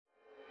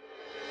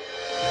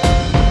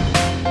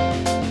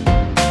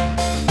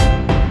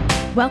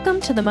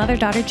Welcome to the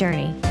Mother-Daughter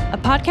Journey, a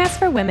podcast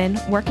for women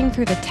working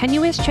through the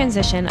tenuous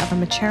transition of a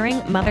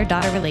maturing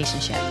mother-daughter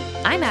relationship.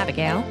 I'm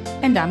Abigail.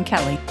 And I'm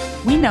Kelly.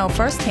 We know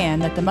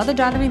firsthand that the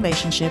mother-daughter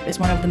relationship is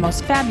one of the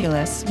most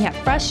fabulous, yet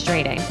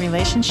frustrating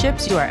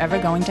relationships you are ever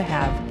going to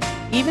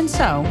have. Even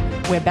so,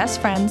 we're best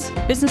friends,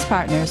 business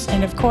partners,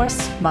 and of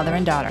course, mother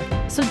and daughter.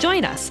 So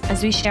join us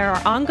as we share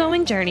our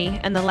ongoing journey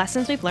and the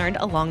lessons we've learned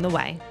along the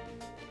way.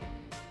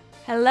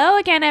 Hello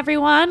again,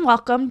 everyone.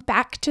 Welcome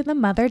back to the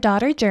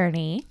Mother-Daughter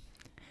Journey.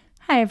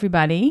 Hi,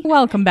 everybody.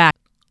 Welcome back.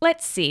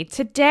 Let's see.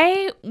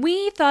 Today,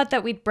 we thought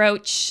that we'd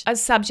broach a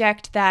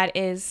subject that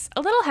is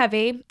a little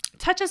heavy,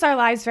 touches our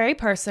lives very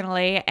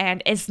personally,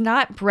 and is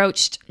not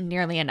broached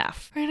nearly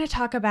enough. We're going to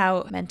talk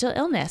about mental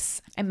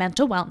illness and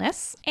mental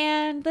wellness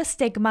and the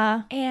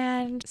stigma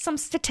and some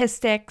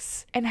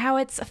statistics and how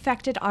it's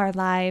affected our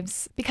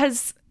lives,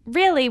 because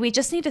really, we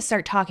just need to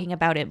start talking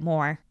about it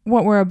more.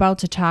 What we're about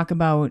to talk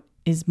about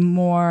is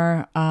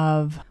more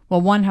of,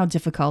 well, one, how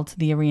difficult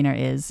the arena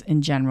is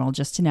in general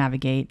just to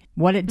navigate,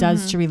 what it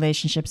does to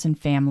relationships and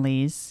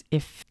families,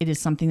 if it is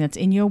something that's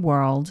in your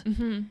world,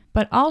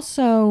 but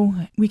also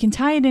we can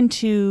tie it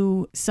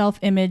into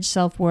self-image,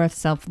 self-worth,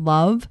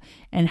 self-love,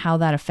 and how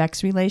that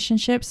affects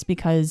relationships,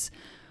 because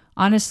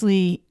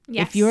honestly,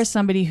 if you're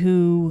somebody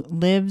who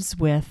lives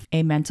with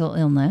a mental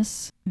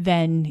illness,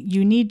 then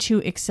you need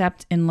to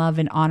accept and love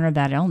and honor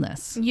that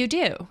illness. You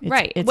do,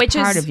 Right. It's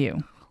part of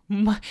you.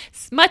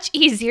 Much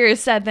easier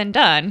said than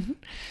done.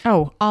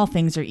 Oh, all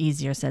things are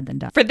easier said than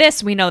done. For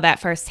this, we know that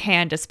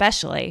firsthand,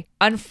 especially.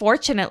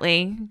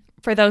 Unfortunately,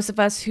 for those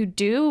of us who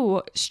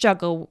do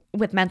struggle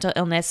with mental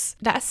illness,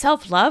 that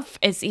self-love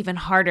is even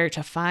harder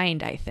to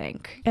find, I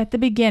think. At the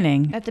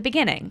beginning.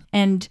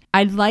 And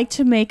I'd like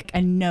to make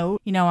a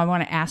note. You know, I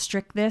want to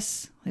asterisk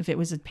this. If it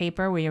was a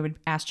paper where you would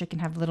asterisk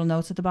and have little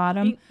notes at the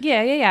bottom.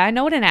 Yeah. I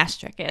know what an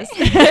asterisk is.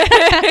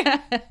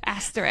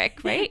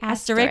 Asterisk, right?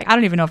 Asterisk. I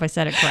don't even know if I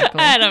said it correctly.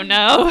 I don't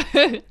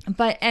know.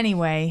 But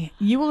anyway,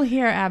 you will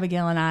hear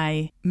Abigail and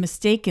I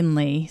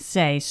mistakenly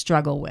say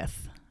struggle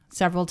with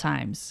several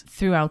times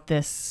throughout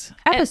this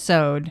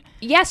episode.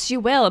 Yes, you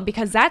will,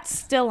 because that's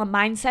still a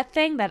mindset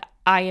thing that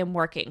I am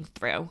working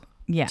through.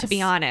 Yes. To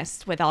be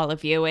honest with all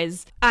of you,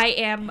 is I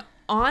am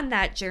on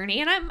that journey,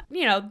 and I'm,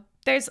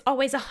 there's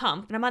always a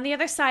hump, and I'm on the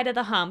other side of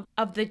the hump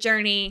of the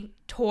journey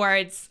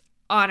towards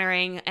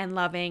honoring and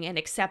loving and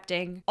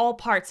accepting all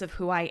parts of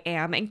who I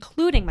am,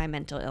 including my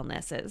mental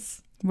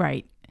illnesses.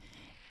 Right.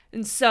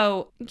 And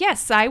so,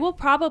 yes, I will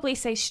probably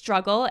say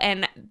struggle,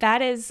 and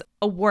that is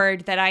a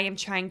word that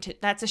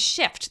that's a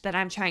shift that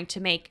I'm trying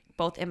to make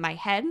both in my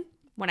head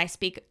when I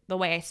speak the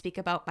way I speak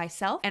about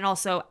myself and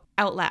also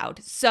out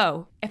loud.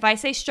 So if I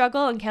say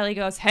struggle and Kelly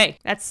goes, hey,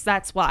 that's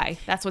why,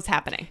 that's what's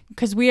happening.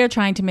 Because we are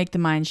trying to make the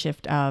mind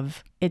shift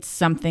of it's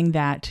something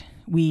that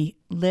we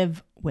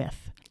live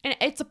with. And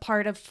it's a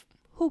part of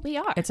who we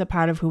are. It's a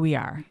part of who we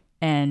are.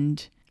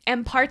 And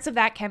parts of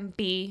that can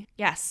be,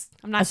 yes,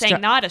 I'm not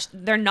saying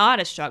they're not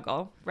a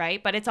struggle,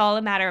 right? But it's all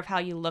a matter of how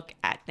you look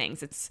at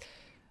things. It's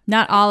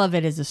not all of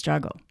it is a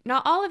struggle.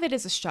 Not all of it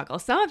is a struggle.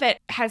 Some of it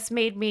has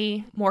made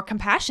me more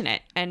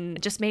compassionate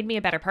and just made me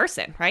a better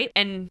person, right?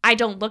 And I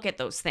don't look at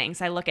those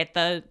things. I look at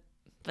the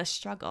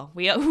struggle.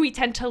 We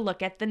tend to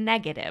look at the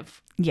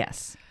negative.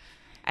 Yes.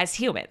 As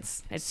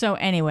humans. So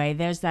anyway,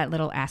 there's that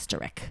little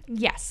asterisk.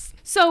 Yes.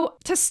 So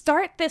to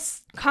start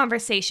this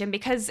conversation,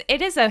 because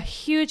it is a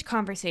huge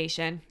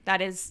conversation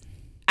that is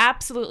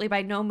absolutely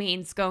by no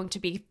means going to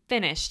be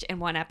finished in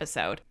one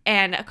episode,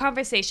 and a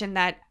conversation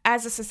that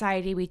as a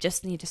society we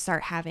just need to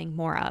start having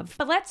more of.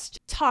 But let's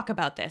talk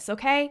about this,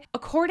 okay?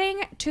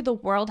 According to the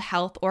World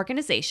Health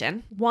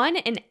Organization, 1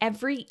 in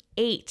every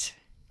 8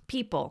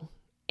 people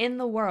in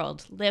the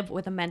world live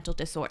with a mental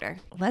disorder.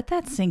 Let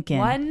that sink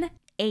in.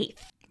 1/8.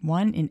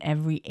 1 in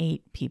every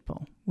 8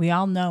 people. We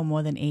all know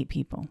more than 8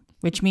 people,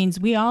 which means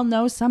we all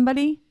know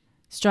somebody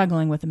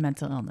struggling with a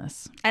mental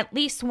illness. At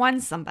least one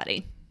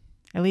somebody.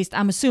 At least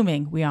I'm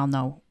assuming we all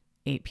know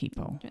 8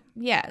 people.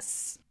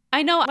 Yes.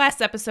 I know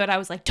last episode I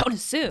was like, don't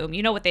assume.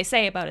 You know what they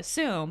say about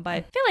assume, but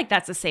I feel like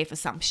that's a safe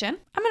assumption.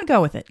 I'm going to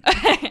go with it.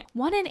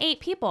 1 in 8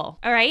 people.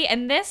 All right.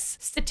 And this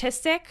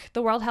statistic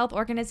the World Health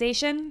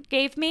Organization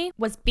gave me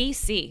was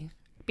BC.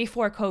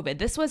 Before COVID.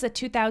 This was a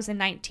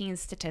 2019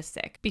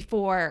 statistic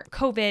before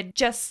COVID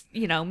just,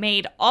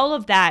 made all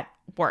of that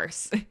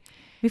worse.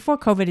 Before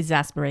COVID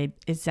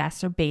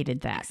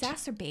exacerbated that.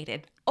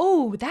 Exacerbated.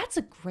 Oh, that's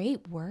a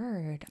great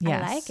word.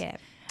 Yes. I like it.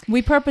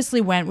 We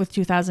purposely went with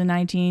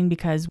 2019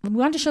 because we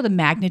wanted to show the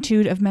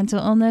magnitude of mental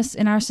illness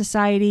in our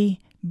society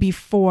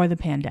before the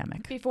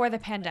pandemic.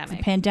 The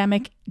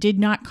pandemic did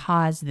not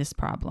cause this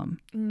problem.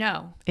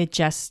 No. It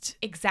just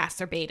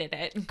exacerbated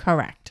it.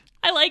 Correct.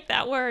 I like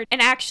that word. And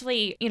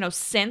actually,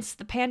 since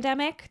the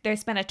pandemic,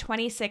 there's been a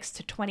 26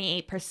 to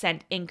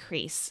 28%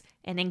 increase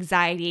in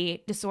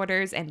anxiety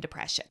disorders and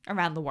depression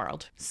around the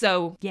world.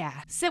 So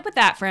yeah, sit with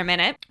that for a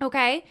minute,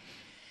 okay?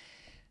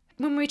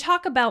 when we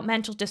talk about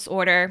mental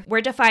disorder,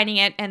 we're defining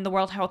it, and the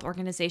World Health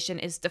Organization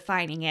is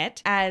defining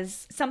it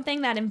as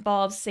something that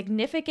involves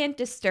significant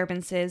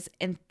disturbances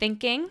in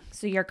thinking,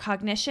 so your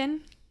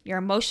cognition, your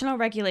emotional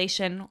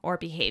regulation, or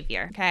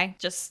behavior. Okay?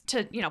 Just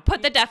to,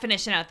 put the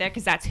definition out there,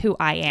 because that's who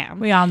I am.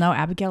 We all know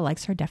Abigail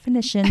likes her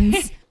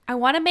definitions. I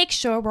want to make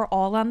sure we're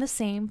all on the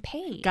same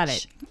page. Got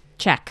it.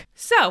 Check.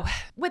 So,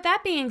 with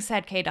that being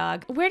said,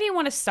 K-Dog, where do you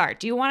want to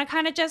start? Do you want to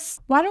kind of just...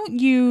 Why don't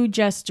you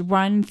just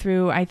run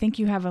through, I think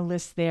you have a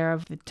list there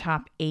of the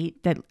top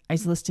 8 that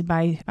is listed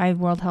by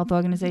World Health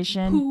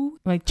Organization.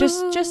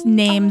 Just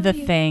name the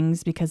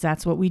things, because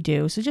that's what we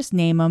do. So just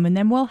name them, and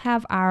then we'll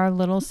have our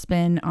little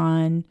spin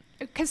on...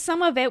 Because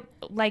some of it,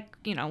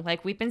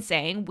 like we've been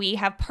saying, we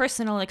have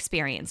personal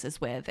experiences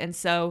with. And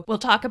so we'll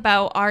talk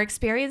about our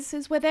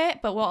experiences with it,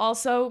 but we'll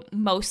also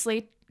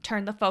mostly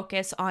turn the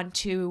focus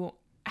onto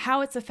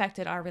how it's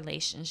affected our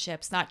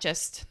relationships, not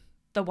just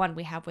the one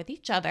we have with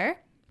each other,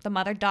 the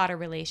mother-daughter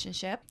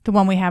relationship. The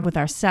one we have with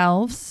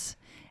ourselves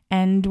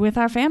and with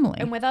our family.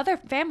 And with other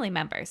family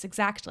members,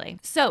 exactly.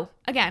 So,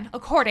 again,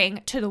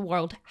 according to the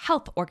World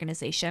Health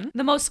Organization,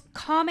 the most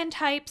common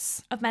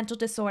types of mental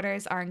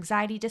disorders are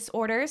anxiety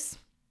disorders,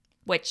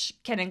 which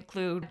can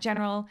include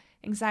generalized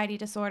anxiety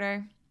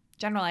disorder.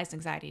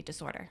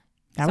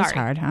 That was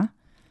hard, huh?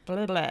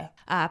 Blah, blah.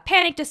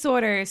 Panic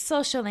disorders,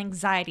 social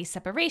anxiety,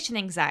 separation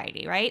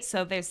anxiety, right?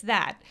 So there's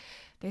that.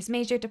 There's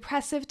major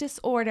depressive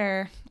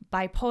disorder,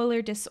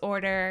 bipolar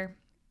disorder,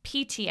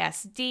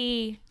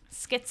 PTSD,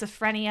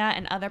 schizophrenia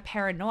and other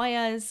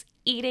paranoias,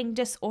 eating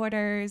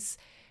disorders,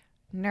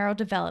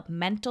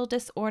 neurodevelopmental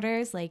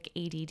disorders like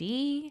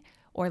ADD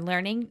or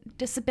learning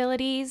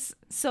disabilities.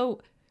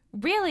 So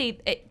really,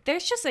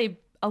 there's just a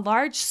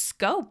large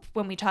scope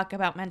when we talk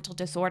about mental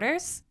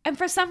disorders. And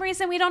for some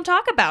reason, we don't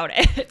talk about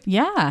it.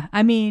 Yeah.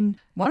 I mean,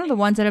 one of the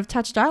ones that have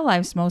touched our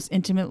lives most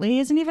intimately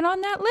isn't even on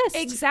that list.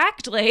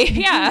 Exactly.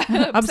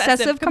 Yeah.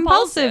 Obsessive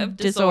compulsive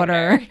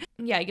disorder.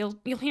 Yeah, you'll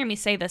hear me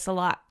say this a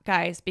lot,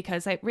 guys,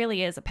 because it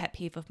really is a pet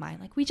peeve of mine.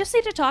 Like, we just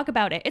need to talk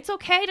about it. It's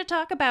okay to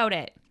talk about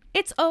it.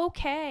 It's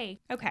okay.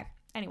 Okay.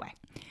 Anyway,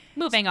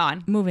 moving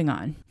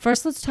on.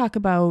 First, let's talk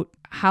about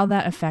how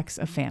that affects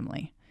a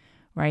family,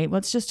 right?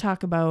 Let's just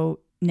talk about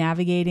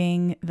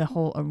navigating the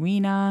whole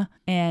arena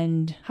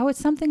and how it's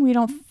something we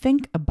don't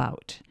think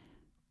about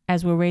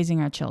as we're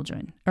raising our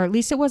children. Or at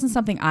least it wasn't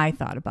something I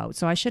thought about.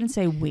 So I shouldn't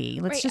say we.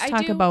 Let's just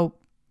talk about,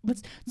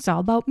 it's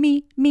all about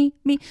me.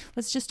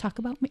 Let's just talk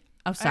about me.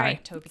 Oh, sorry. All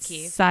right, Toby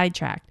Keith.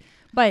 Sidetracked.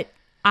 But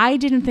I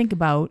didn't think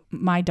about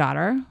my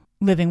daughter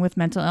living with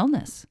mental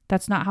illness.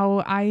 That's not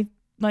how I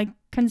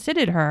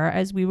considered her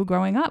as we were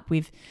growing up.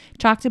 We've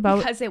talked about...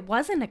 Because it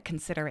wasn't a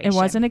consideration. It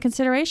wasn't a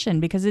consideration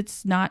because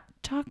it's not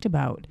talked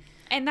about.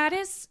 And that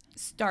is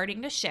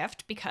starting to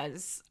shift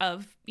because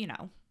of,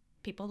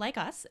 people like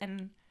us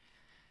and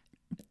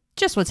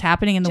just what's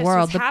happening in the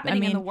world.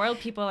 In the world,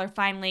 people are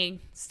finally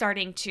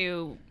starting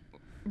to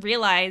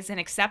realize and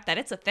accept that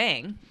it's a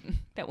thing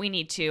that we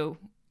need to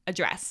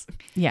address.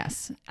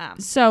 Yes.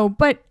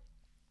 But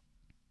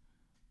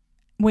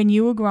when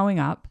you were growing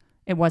up,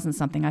 it wasn't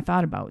something I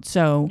thought about.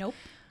 So nope.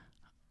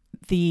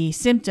 The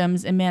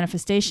symptoms and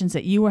manifestations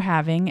that you were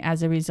having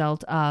as a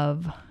result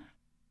of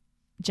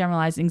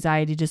generalized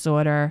anxiety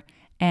disorder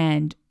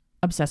and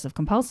obsessive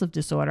compulsive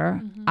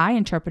disorder, I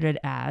interpreted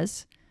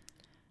as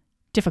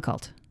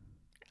difficult.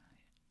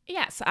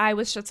 Yes, I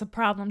was just a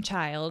problem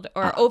child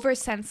or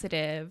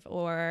oversensitive,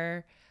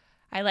 or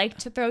I like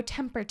to throw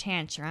temper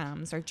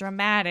tantrums, or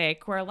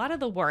dramatic, were a lot of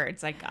the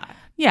words I got.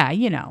 Yeah,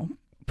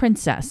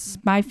 princess.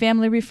 My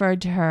family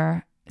referred to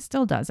her,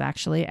 still does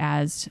actually,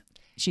 as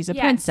she's a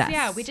princess.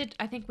 Yeah, we did.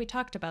 I think we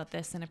talked about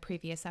this in a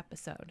previous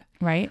episode.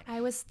 Right?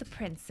 I was the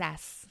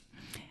princess.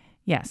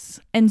 Yes.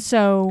 And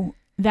so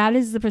that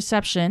is the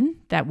perception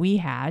that we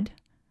had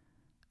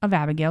of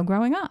Abigail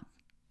growing up.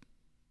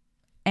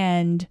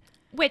 And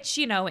which,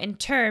 in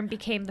turn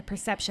became the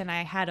perception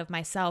I had of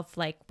myself,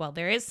 like, well,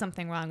 there is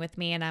something wrong with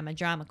me and I'm a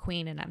drama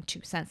queen and I'm too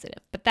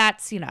sensitive. But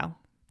that's, I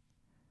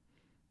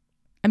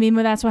mean,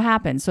 well, that's what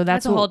happens. So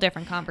that's a whole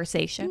different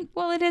conversation.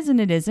 Well, it is and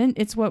it isn't.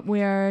 It's what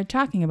we're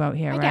talking about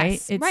here,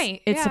 right? Guess.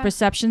 Right. It's the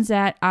perceptions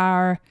that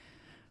are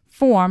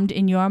formed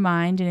in your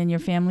mind and in your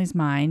family's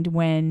mind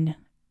when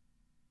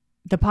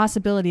the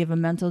possibility of a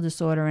mental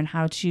disorder and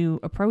how to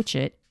approach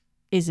it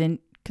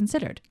isn't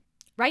considered.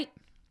 Right.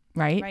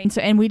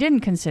 And we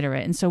didn't consider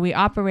it. And so we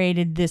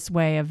operated this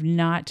way of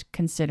not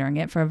considering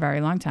it for a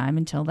very long time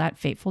until that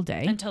fateful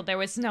day. Until there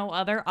was no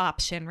other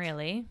option,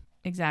 really.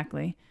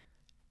 Exactly.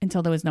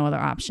 Until there was no other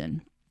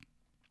option.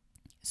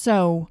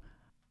 So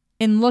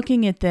in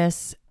looking at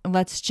this,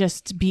 let's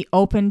just be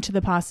open to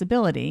the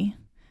possibility.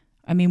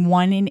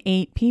 1 in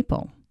 8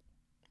 people.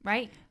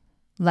 Right.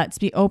 Let's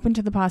be open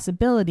to the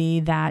possibility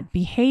that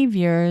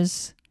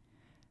behaviors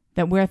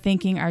that we're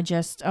thinking are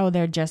just,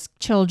 they're just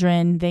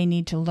children. They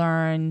need to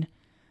learn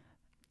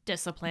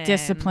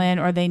discipline,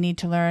 or they need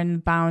to learn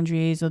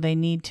boundaries, or they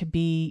need to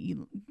be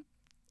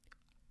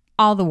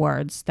all the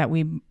words that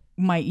we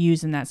might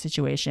use in that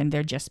situation.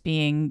 They're just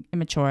being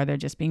immature. They're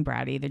just being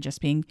bratty. They're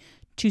just being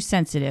too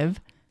sensitive.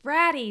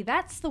 Bratty,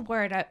 that's the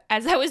word.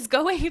 As I was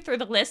going through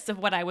the list of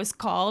what I was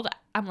called,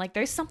 I'm like,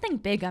 there's something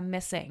big I'm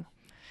missing.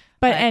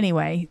 But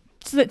anyway,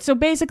 so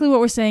basically what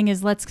we're saying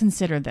is let's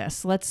consider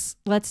this. Let's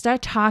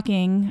start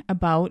talking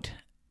about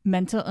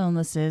mental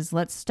illnesses.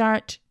 Let's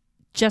start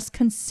just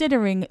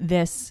considering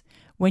this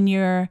when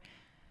you're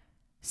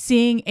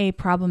seeing a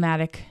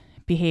problematic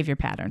behavior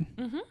pattern.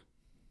 Mm-hmm.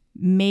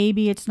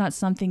 Maybe it's not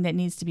something that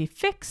needs to be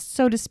fixed,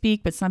 so to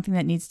speak, but something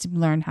that needs to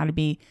learn how to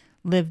be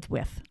lived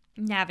with.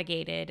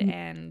 Navigated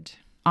and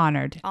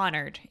honored.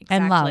 Exactly.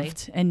 And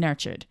loved and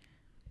nurtured.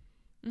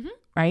 Mm-hmm.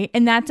 Right?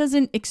 And that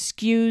doesn't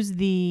excuse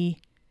the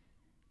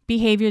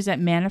behaviors that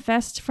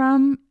manifest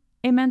from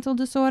a mental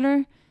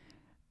disorder,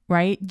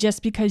 right?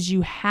 Just because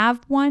you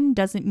have one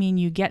doesn't mean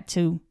you get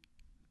to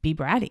be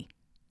bratty.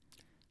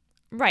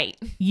 Right.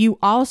 You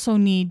also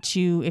need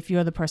to, if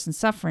you're the person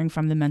suffering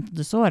from the mental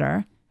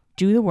disorder,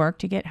 do the work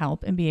to get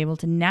help and be able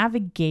to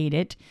navigate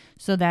it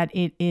so that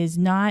it is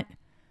not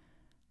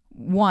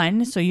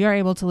one, so you're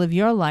able to live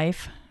your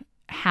life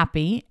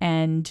happy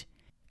and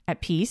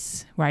at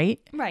peace, right?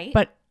 Right.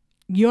 But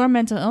your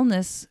mental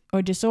illness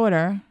or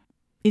disorder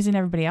isn't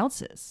everybody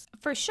else's.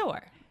 For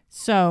sure.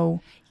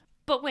 So.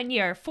 But when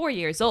you're 4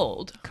 years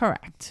old.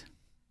 Correct.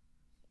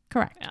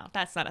 No,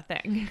 that's not a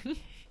thing.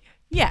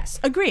 Yes,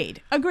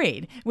 agreed.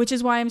 Which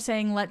is why I'm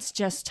saying let's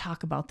just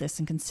talk about this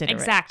and consider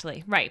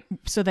Exactly, right.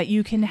 So that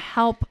you can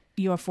help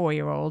your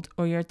 4-year-old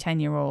or your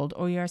 10-year-old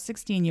or your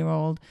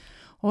 16-year-old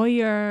or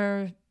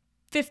your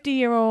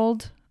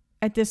 50-year-old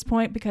at this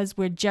point, because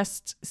we're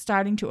just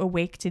starting to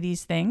awake to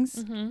these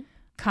things,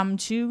 come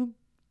to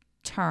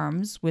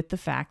terms with the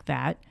fact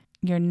that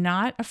you're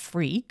not a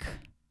freak.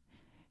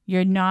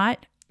 You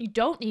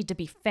don't need to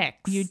be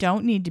fixed. You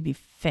don't need to be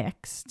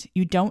fixed.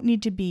 You don't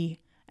need to be,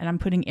 and I'm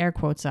putting air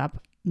quotes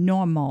up,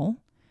 normal,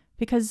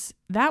 because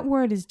that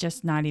word is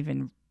just not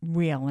even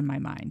real in my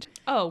mind.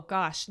 Oh,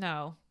 gosh,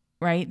 no.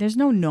 Right? There's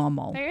no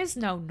normal. There is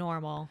no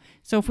normal.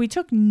 So if we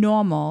took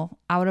normal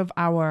out of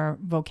our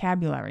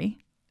vocabulary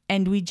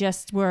and we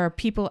just were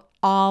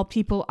all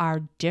people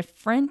are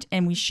different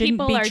and we shouldn't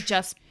people be... are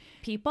just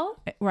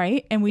people.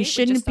 Right? And we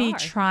shouldn't be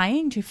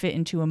trying to fit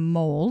into a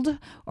mold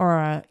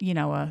or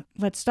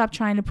let's stop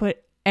trying to put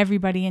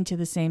everybody into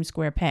the same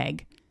square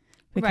peg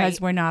because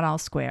we're not all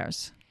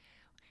squares.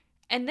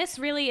 And this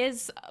really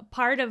is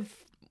part of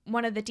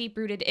one of the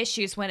deep-rooted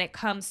issues when it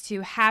comes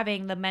to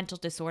having the mental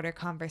disorder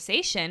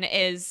conversation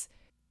is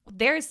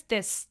there's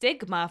this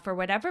stigma. For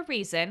whatever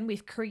reason,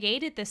 we've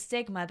created this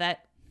stigma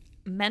that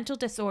mental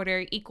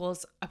disorder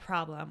equals a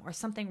problem or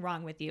something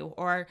wrong with you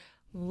or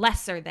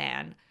lesser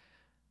than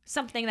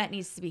something that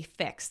needs to be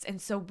fixed.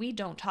 And so we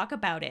don't talk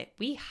about it.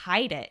 We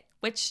hide it,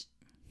 which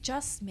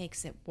just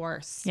makes it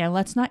worse. Yeah,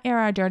 let's not air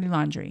our dirty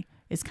laundry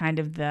is kind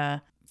of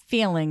the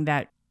feeling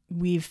that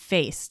we've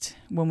faced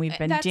when we've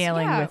been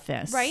dealing with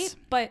this. Right?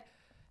 But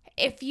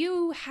if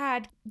you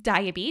had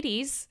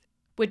diabetes,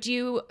 would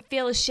you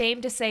feel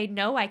ashamed to say,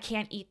 no, I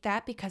can't eat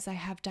that because I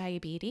have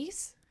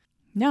diabetes?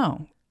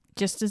 No.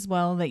 Just as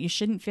well that you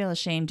shouldn't feel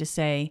ashamed to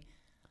say,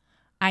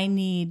 I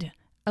need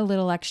a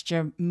little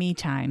extra me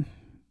time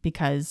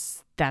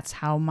because that's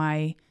how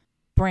my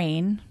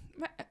brain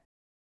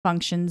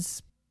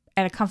functions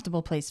at a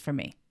comfortable place for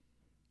me,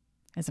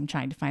 as I'm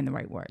trying to find the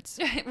right words.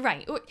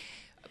 Right.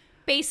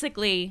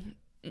 Basically,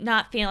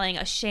 not feeling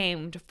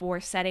ashamed for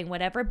setting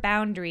whatever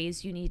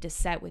boundaries you need to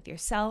set with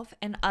yourself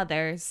and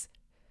others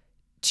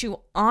to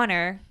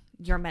honor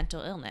your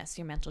mental illness,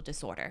 your mental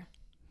disorder.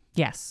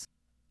 Yes.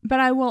 But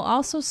I will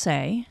also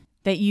say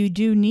that you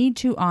do need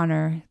to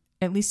honor,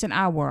 at least in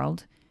our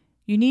world,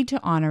 you need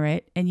to honor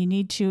it and you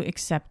need to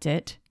accept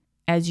it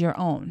as your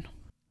own.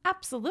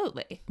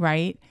 Absolutely.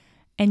 Right?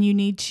 And you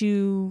need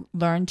to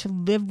learn to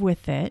live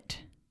with it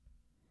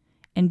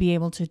and be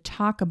able to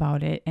talk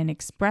about it and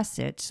express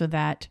it so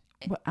that,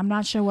 I'm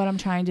not sure what I'm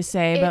trying to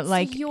say, but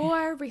like... It's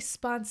your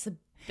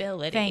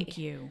responsibility. Thank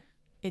you.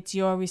 It's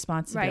your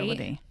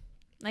responsibility.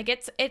 Right?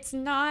 Like it's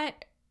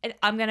not,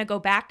 I'm going to go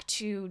back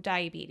to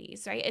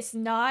diabetes, right? It's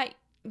not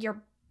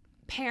your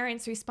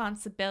parents'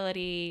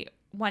 responsibility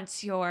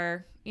once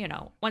you're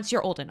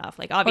old enough.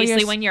 Like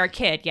obviously when you're a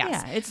kid,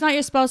 yes. Yeah, it's not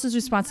your spouse's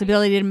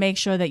responsibility to make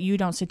sure that you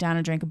don't sit down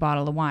and drink a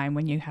bottle of wine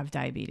when you have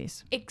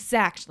diabetes.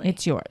 Exactly.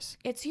 It's yours.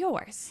 It's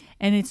yours.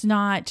 And it's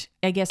not,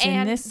 I guess and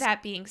in this...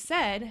 that being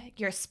said,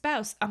 your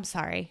spouse, I'm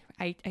sorry,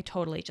 I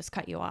totally just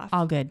cut you off.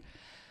 All good.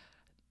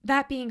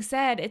 That being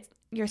said,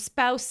 your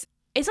spouse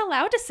is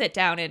allowed to sit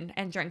down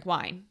and drink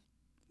wine.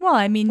 Well,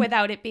 I mean...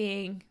 without it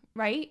being,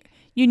 right?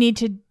 You need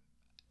to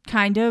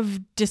kind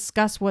of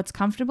discuss what's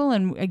comfortable.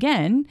 And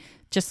again,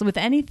 just with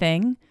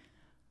anything,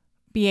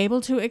 be able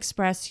to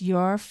express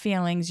your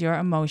feelings, your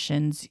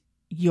emotions,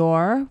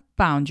 your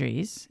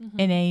boundaries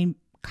in a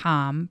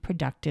calm,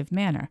 productive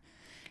manner.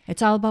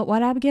 It's all about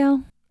what,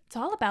 Abigail? It's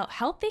all about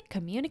healthy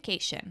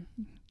communication.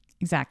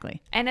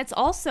 Exactly. And it's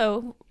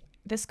also,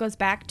 this goes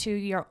back to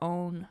your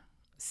own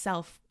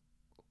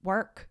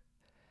self-work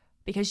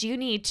because you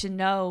need to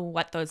know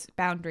what those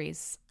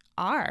boundaries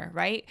are,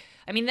 right?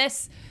 I mean,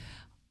 this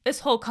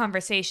whole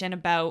conversation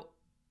about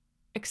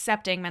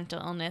accepting mental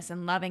illness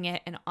and loving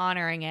it and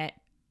honoring it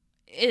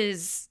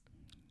is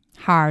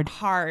Hard.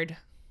 hard.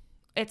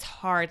 It's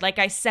hard. Like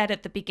I said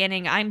at the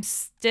beginning, I'm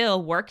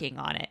still working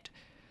on it.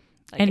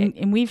 Like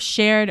And we've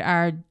shared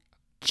our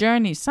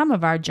journey, some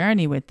of our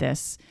journey with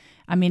this.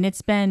 I mean,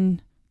 it's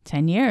been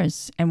 10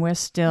 years and we're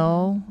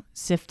still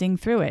sifting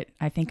through it.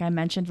 I think I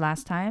mentioned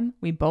last time,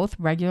 we both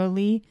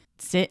regularly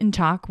sit and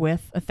talk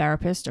with a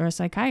therapist or a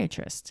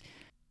psychiatrist.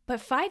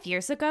 But 5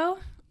 years ago,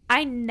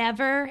 I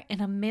never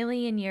in a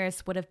million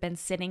years would have been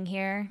sitting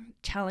here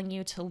telling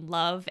you to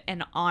love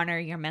and honor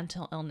your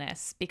mental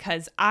illness,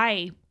 because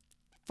I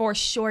for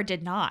sure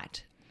did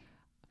not.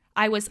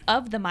 I was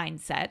of the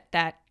mindset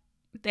that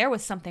there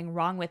was something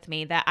wrong with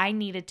me, that I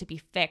needed to be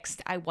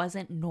fixed. I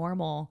wasn't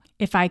normal.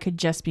 If I could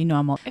just be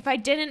normal. If I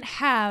didn't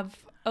have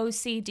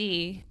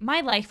OCD,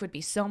 my life would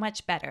be so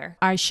much better.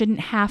 I shouldn't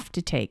have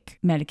to take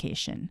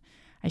medication.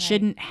 I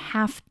shouldn't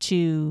have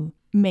to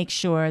make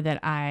sure that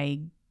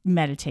I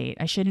meditate.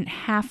 I shouldn't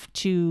have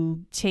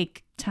to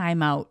take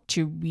time out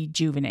to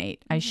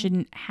rejuvenate. I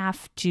shouldn't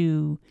have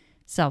to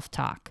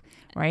self-talk,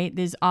 right?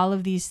 There's all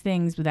of these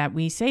things that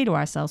we say to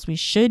ourselves. We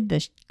should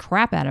the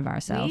crap out of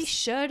ourselves. We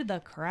should the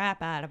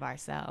crap out of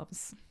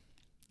ourselves.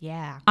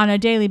 Yeah. On a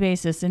daily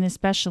basis, and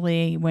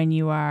especially when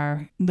you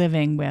are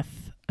living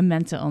with a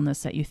mental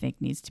illness that you think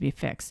needs to be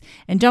fixed.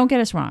 And don't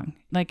get us wrong.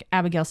 Like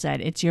Abigail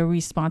said, it's your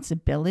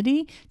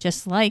responsibility,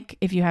 just like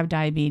if you have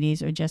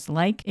diabetes or just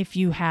like if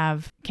you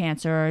have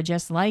cancer or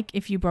just like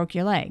if you broke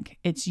your leg.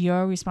 It's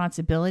your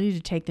responsibility to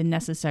take the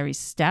necessary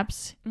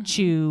steps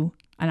to,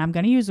 and I'm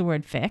going to use the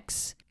word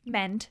fix.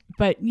 Mend.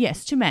 But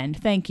yes, to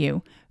mend. Thank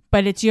you.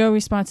 But it's your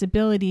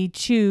responsibility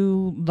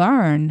to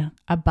learn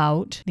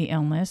about the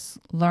illness,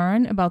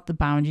 learn about the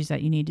boundaries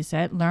that you need to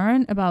set,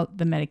 learn about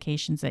the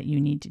medications that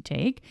you need to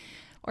take.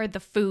 Or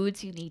the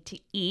foods you need to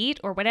eat,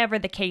 or whatever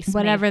the case may be.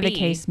 Whatever the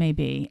case may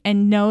be.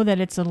 And know that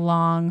it's a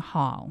long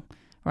haul,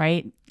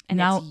 right? And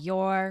now, it's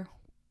your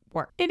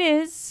work. It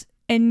is.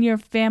 And your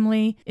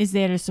family is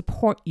there to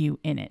support you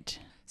in it.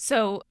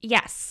 So,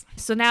 yes.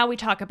 So now we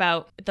talk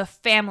about the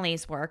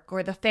family's work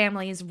or the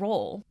family's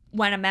role.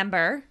 When a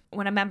member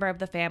of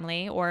the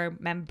family or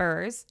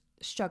members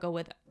struggle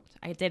with,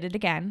 I did it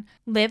again,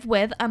 live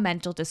with a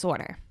mental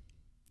disorder.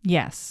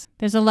 Yes.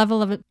 There's a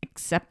level of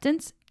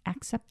acceptance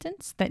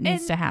that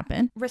needs to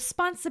happen.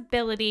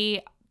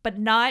 Responsibility, but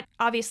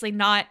obviously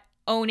not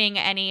owning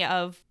any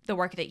of the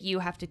work that you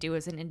have to do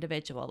as an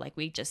individual. Like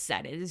we just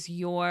said, it is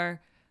your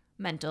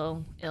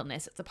mental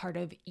illness. It's a part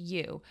of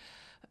you.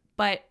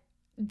 But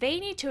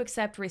they need to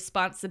accept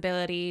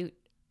responsibility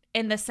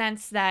in the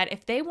sense that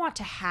if they want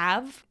to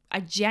have a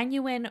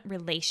genuine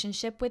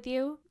relationship with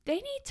you, they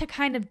need to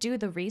kind of do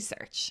the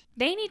research.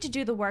 They need to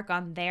do the work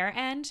on their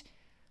end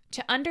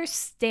to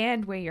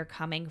understand where you're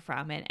coming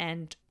from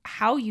and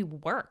how you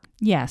work.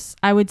 Yes,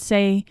 I would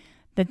say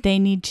that they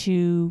need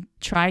to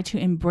try to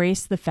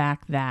embrace the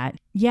fact that,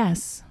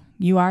 yes,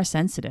 you are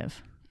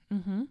sensitive.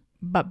 Mm-hmm.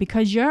 But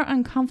because you're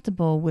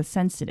uncomfortable with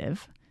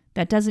sensitive,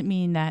 that doesn't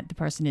mean that the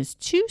person is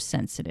too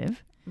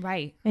sensitive.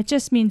 Right. It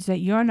just means that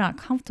you're not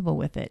comfortable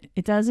with it.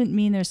 It doesn't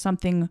mean there's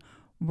something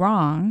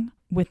wrong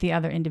with the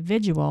other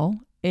individual.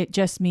 It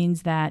just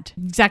means that,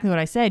 exactly what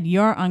I said,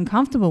 you're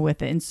uncomfortable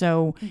with it. And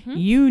so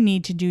you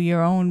need to do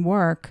your own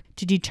work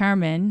to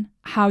determine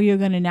how you're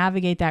going to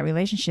navigate that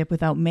relationship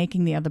without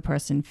making the other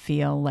person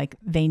feel like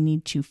they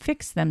need to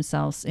fix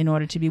themselves in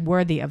order to be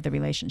worthy of the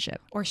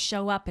relationship. Or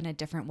show up in a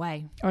different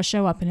way.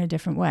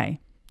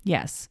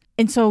 Yes.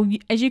 And so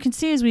as you can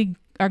see, as we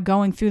are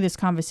going through this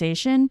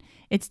conversation,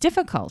 it's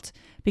difficult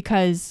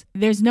because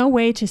there's no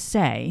way to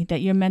say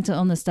that your mental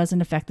illness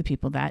doesn't affect the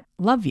people that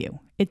love you.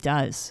 It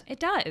does. It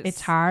does.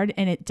 It's hard,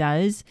 and it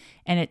does.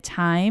 And at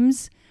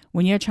times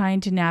when you're trying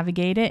to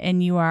navigate it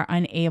and you are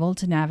unable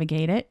to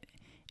navigate it,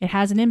 it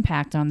has an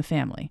impact on the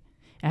family.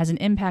 It has an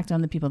impact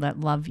on the people that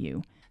love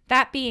you.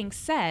 That being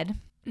said,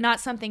 not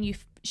something you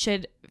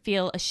should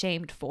feel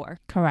ashamed for.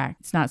 Correct.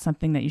 It's not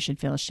something that you should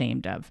feel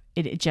ashamed of.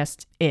 It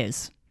just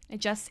is. It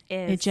just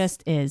is. It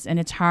just is. And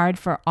it's hard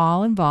for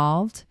all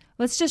involved.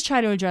 Let's just try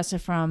to address it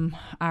from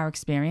our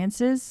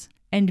experiences.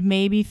 And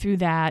maybe through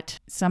that,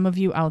 some of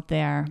you out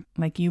there,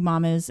 like you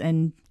mamas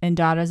and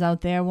daughters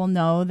out there, will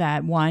know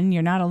that, one,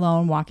 you're not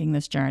alone walking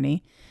this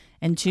journey.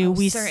 And two,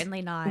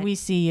 certainly not. We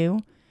see you.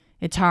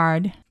 It's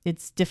hard.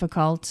 It's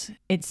difficult.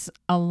 It's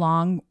a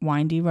long,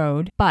 windy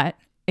road. But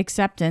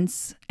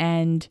acceptance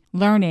and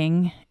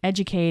learning,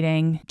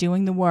 educating,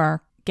 doing the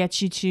work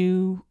gets you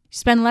to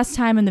spend less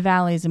time in the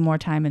valleys and more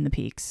time in the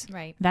peaks.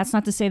 Right. That's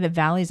not to say that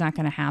valleys aren't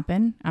going to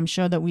happen. I'm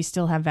sure that we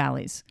still have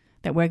valleys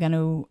that we're going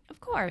to, of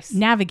course,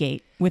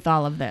 navigate with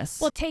all of this.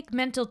 Well, take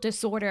mental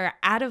disorder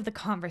out of the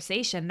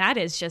conversation. That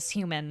is just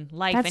human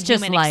life That's and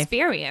just human life.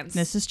 experience.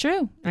 This is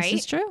true. Right?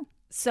 This is true.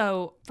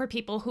 So for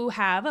people who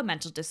have a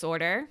mental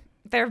disorder,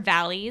 their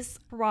valleys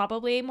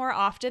probably more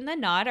often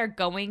than not are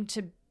going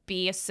to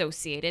be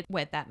associated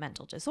with that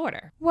mental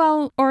disorder.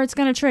 Well, or it's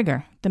going to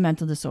trigger the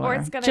mental disorder. Or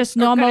it's going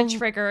to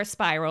trigger a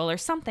spiral or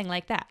something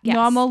like that. Yes.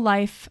 Normal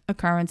life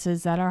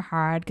occurrences that are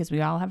hard, because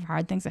we all have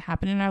hard things that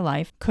happen in our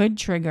life, could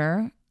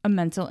trigger a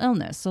mental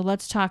illness. So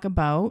let's talk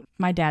about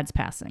my dad's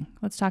passing.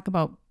 Let's talk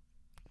about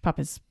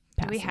Papa's Do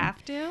passing. we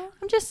have to?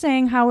 I'm just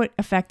saying how it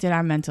affected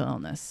our mental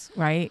illness,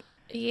 right?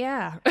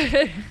 Yeah.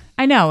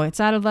 I know it's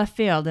out of left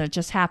field and it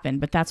just happened,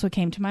 but that's what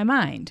came to my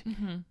mind.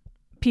 Mm-hmm.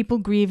 People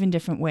grieve in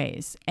different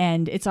ways.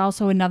 And it's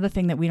also another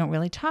thing that we don't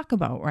really talk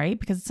about, right?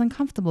 Because it's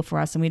uncomfortable for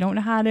us and we don't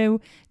know how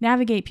to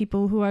navigate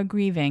people who are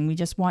grieving. We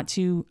just want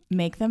to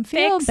make them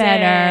feel Fix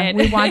better. it.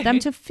 We want them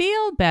to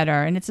feel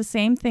better. And it's the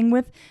same thing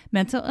with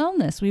mental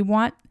illness. We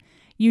want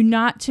you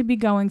not to be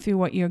going through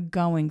what you're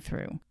going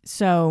through.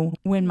 So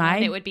when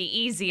And it would be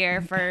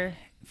easier for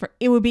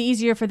it would be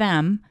easier for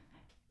them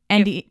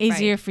and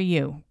easier right. for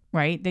you,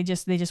 right? They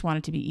just want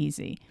it to be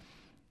easy.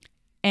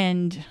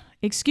 And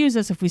excuse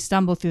us if we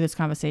stumble through this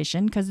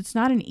conversation because it's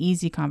not an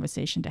easy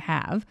conversation to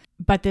have,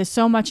 but there's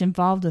so much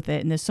involved with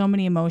it and there's so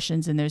many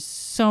emotions and there's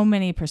so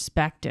many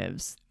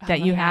perspectives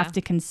that you have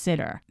to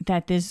consider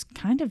that there's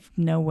kind of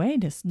no way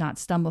to not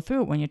stumble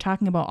through it when you're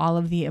talking about all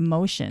of the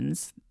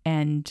emotions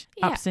and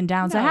ups and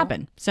downs that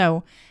happen.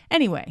 So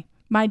anyway,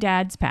 my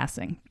dad's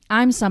passing.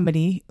 I'm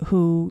somebody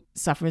who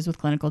suffers with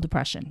clinical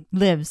depression,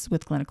 lives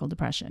with clinical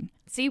depression.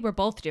 See, we're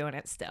both doing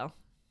it still.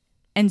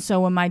 And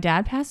so when my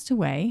dad passed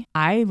away,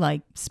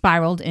 I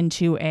spiraled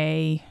into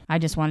I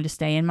just wanted to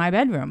stay in my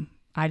bedroom.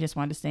 I just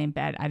wanted to stay in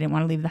bed. I didn't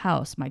want to leave the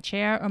house, my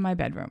chair or my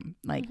bedroom.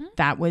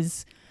 That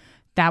was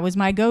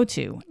my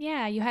go-to.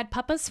 Yeah, you had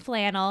Papa's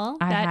flannel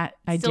I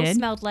still did.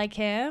 smelled like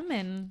him.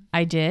 And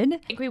I did. I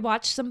think we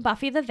watched some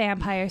Buffy the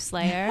Vampire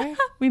Slayer.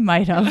 We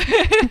might have.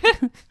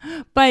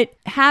 But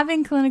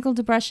having clinical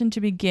depression to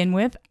begin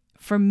with,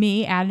 for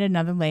me, added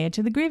another layer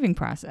to the grieving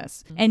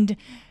process. And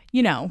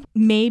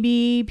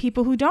maybe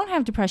people who don't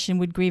have depression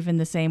would grieve in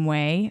the same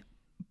way,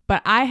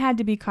 but I had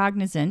to be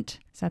cognizant.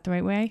 Is that the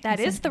right way?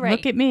 That is the right.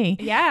 Look at me.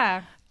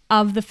 Yeah.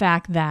 Of the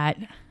fact that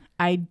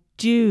I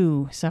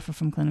do suffer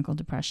from clinical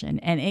depression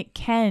and it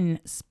can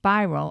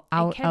spiral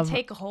out It can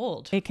take a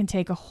hold. It can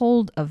take a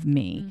hold of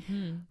me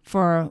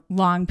for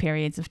long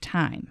periods of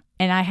time.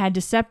 And I had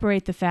to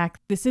separate the fact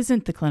this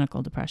isn't the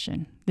clinical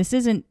depression. This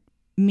isn't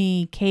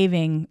me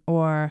caving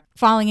or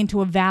falling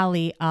into a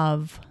valley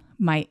of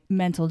my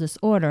mental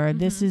disorder.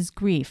 This is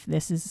grief.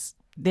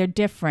 They're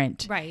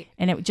different. Right.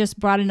 And it just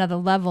brought another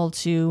level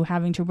to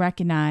having to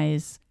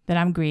recognize that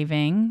I'm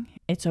grieving.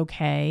 It's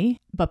okay,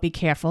 but be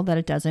careful that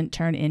it doesn't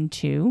turn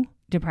into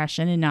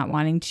depression and not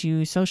wanting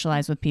to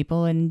socialize with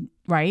people and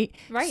right.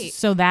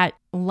 So that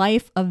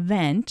life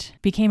event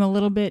became a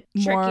little bit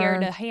trickier more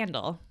to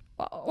handle.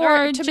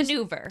 Or to just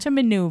maneuver. To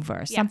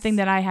maneuver. Something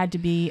that I had to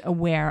be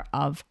aware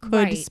of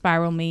could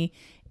spiral me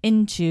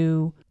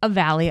into a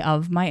valley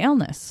of my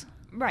illness.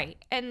 Right.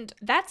 And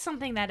that's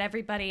something that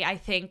everybody, I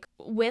think,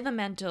 with a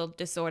mental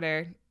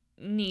disorder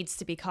needs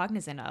to be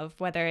cognizant of,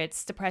 whether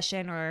it's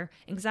depression or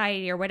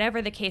anxiety or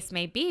whatever the case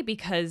may be,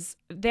 because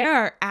there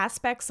are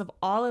aspects of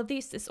all of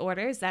these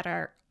disorders that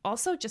are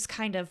also just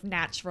kind of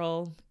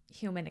natural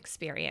human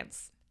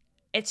experience.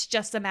 It's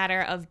just a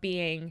matter of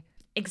being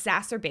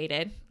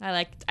exacerbated.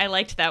 I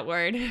liked that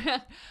word.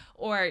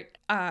 Or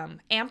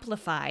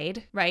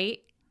amplified, right?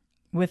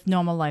 With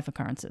normal life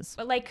occurrences.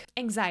 But like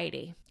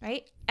anxiety,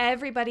 right?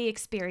 Everybody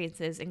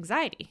experiences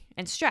anxiety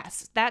and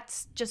stress.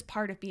 That's just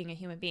part of being a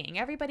human being.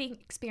 Everybody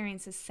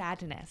experiences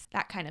sadness,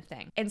 that kind of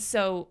thing. And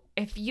so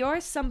if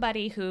you're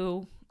somebody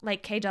who,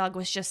 like K-Dog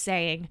was just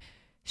saying,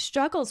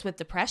 struggles with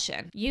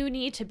depression, you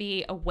need to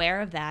be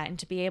aware of that and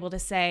to be able to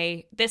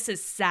say, this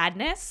is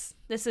sadness.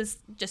 This is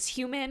just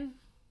human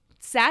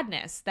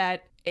sadness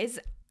that is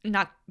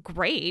not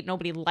great.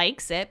 Nobody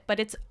likes it, but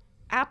it's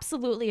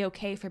absolutely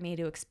okay for me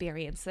to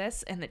experience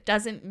this, and it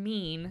doesn't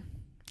mean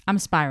I'm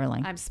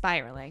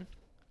spiraling.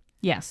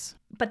 Yes.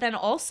 But then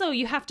also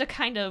you have to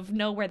kind of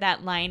know where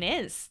that line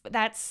is.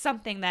 That's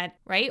something that,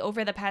 right,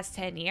 over the past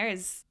 10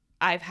 years,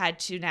 I've had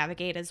to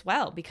navigate as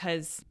well,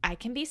 because I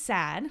can be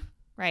sad,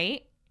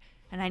 right?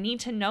 And I need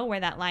to know where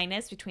that line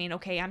is between,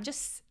 okay, I'm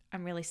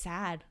really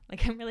sad.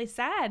 I'm really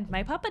sad.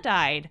 My papa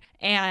died.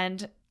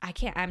 And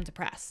I'm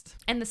depressed.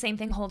 And the same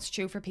thing holds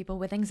true for people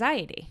with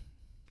anxiety.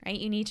 Right?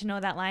 You need to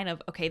know that line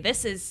of, okay,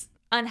 this is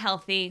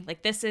unhealthy.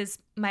 This is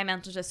my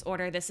mental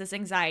disorder. This is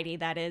anxiety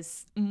that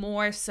is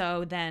more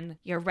so than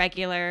your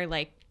regular,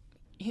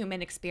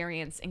 human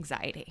experience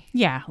anxiety.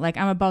 Yeah.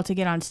 I'm about to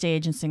get on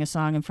stage and sing a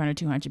song in front of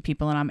 200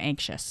 people and I'm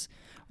anxious,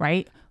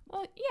 right?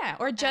 Well, yeah.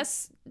 Or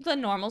just the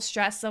normal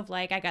stress of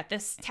I got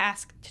this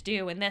task to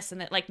do and this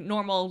and that,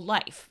 normal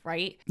life,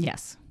 right?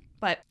 Yes.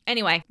 But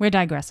anyway. We're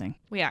digressing.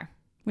 We are.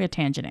 We're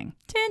tangenting.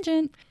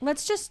 Tangent.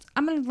 Let's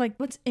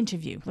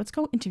interview. Let's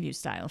go interview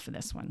style for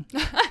this one.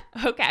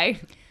 Okay.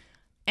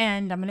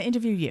 And I'm going to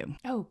interview you.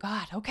 Oh,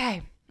 God.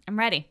 Okay. I'm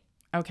ready.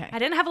 Okay. I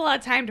didn't have a lot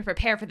of time to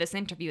prepare for this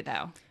interview,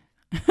 though.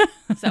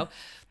 So,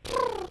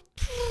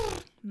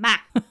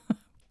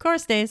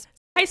 Chorus days.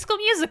 High School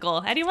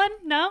Musical. Anyone?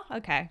 No?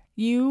 Okay.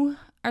 You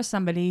are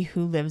somebody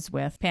who lives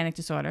with panic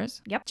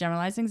disorders. Yep.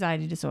 Generalized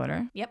anxiety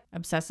disorder. Yep.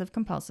 Obsessive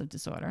compulsive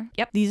disorder.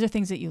 Yep. These are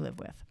things that you live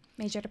with.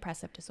 Major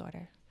depressive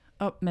disorder.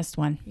 Oh, missed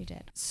one. You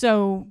did.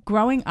 So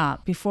growing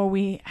up, before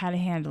we had a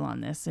handle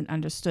on this and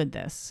understood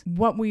this,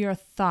 what were your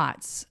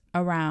thoughts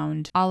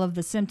around all of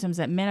the symptoms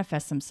that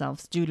manifest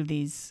themselves due to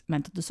these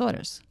mental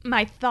disorders?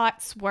 My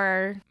thoughts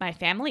were my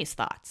family's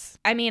thoughts.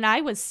 I mean, I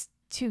was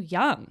too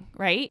young,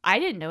 right? I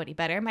didn't know any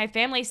better. My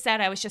family said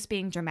I was just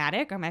being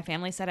dramatic, or my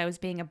family said I was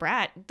being a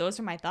brat.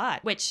 Those are my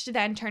thoughts, which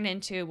then turned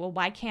into, well,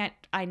 why can't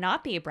I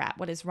not be a brat?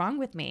 What is wrong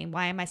with me?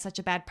 Why am I such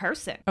a bad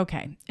person?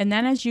 Okay. And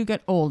then as you got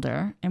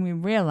older and we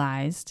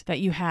realized that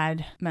you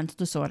had mental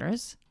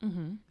disorders,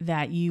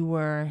 that you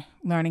were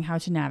learning how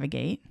to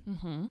navigate,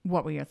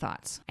 what were your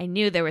thoughts? I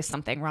knew there was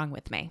something wrong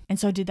with me. And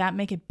so did that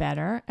make it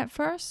better at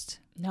first?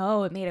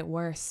 No, it made it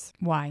worse.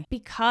 Why?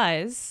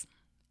 Because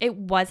it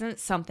wasn't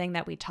something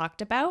that we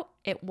talked about.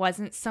 It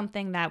wasn't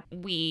something that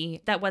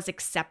was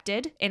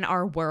accepted in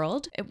our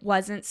world. It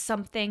wasn't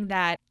something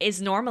that is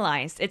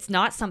normalized. It's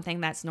not something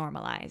that's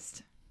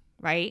normalized,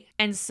 right?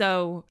 And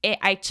so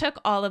I took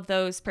all of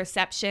those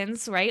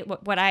perceptions, right?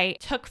 What I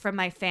took from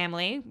my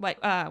family,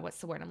 what's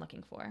the word I'm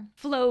looking for?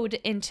 Flowed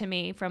into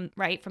me from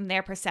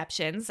their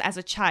perceptions as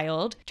a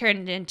child,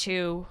 turned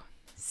into,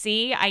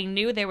 see, I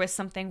knew there was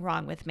something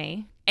wrong with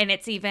me. And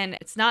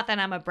it's not that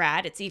I'm a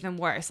brat, it's even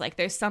worse. Like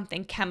there's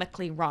something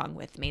chemically wrong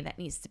with me that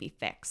needs to be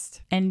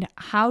fixed. And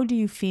how do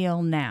you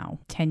feel now,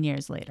 10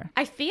 years later?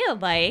 I feel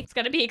like, it's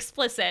going to be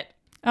explicit,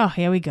 Oh,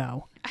 here we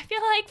go. I feel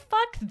like,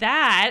 fuck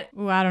that.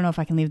 Ooh, I don't know if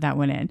I can leave that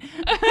one in.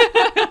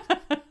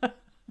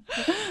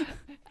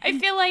 I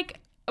feel like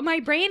my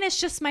brain is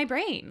just my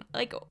brain.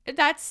 Like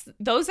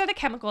those are the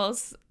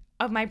chemicals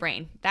of my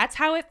brain. That's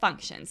how it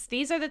functions.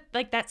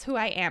 That's who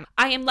I am.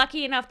 I am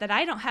lucky enough that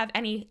I don't have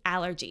any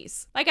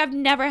allergies. Like I've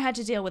never had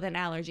to deal with an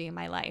allergy in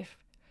my life.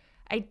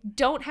 I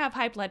don't have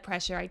high blood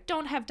pressure. I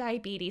don't have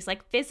diabetes.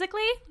 Like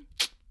physically,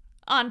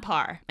 on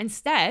par.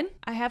 Instead,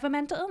 I have a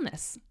mental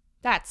illness.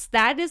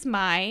 That is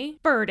my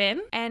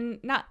burden, and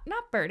not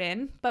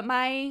burden, but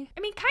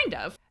kind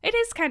of. It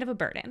is kind of a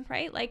burden,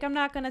 right? Like I'm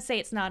not going to say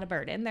it's not a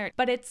burden there,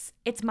 but it's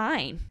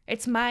mine.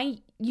 It's my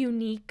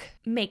unique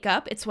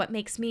makeup. It's what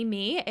makes me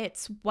me.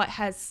 It's what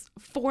has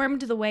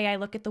formed the way I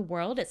look at the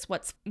world. It's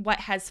what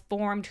has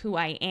formed who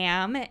I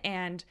am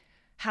and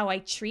how I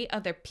treat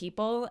other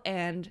people,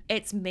 and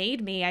it's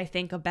made me, I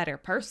think, a better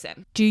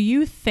person. Do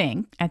you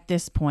think at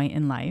this point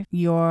in life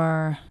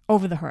you're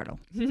over the hurdle?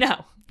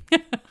 No.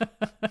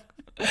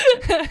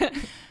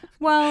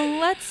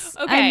 Well,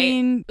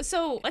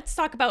 so let's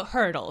talk about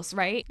hurdles,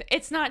 right?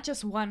 It's not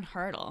just one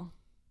hurdle.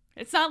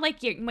 It's not like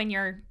when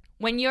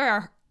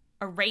you're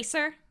a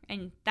racer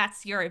and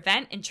that's your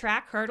event in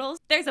track hurdles,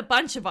 there's a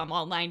bunch of them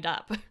all lined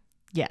up.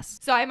 Yes.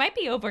 So I might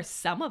be over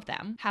some of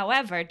them.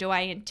 However, do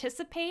I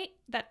anticipate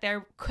that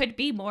there could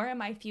be more in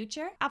my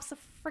future?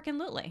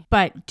 Absolutely.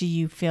 But do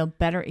you feel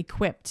better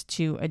equipped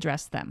to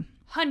address them?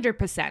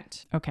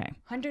 100%. Okay.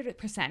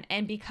 100%.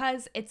 And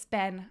because it's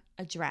been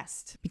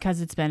addressed. Because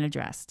it's been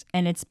addressed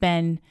and it's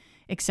been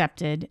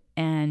accepted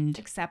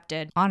and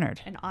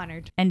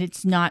honored. And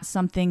it's not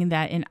something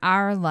that in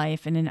our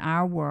life and in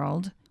our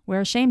world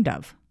we're ashamed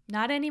of.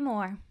 Not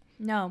anymore.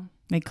 No.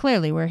 Like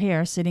clearly we're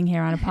here sitting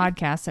here on a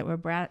podcast that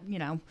we're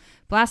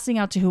blasting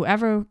out to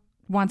whoever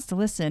wants to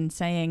listen,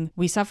 saying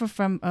we suffer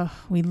from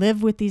we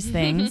live with these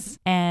things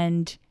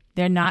and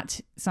they're not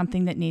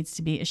something that needs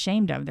to be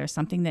ashamed of. They're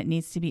something that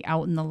needs to be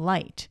out in the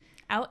light.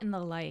 Out in the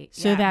light.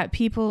 So that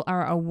people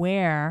are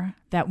aware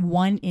that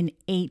 1 in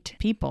 8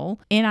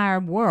 people in our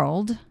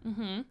world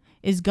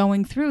is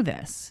going through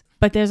this.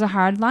 But there's a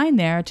hard line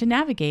there to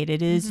navigate.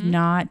 It is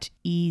not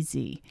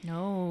easy.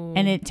 No.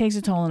 And it takes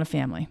a toll on a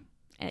family.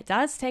 And it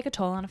does take a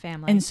toll on a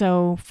family. And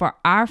so for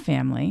our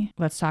family,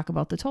 let's talk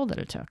about the toll that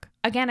it took.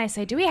 Again, I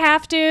say, do we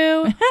have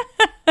to?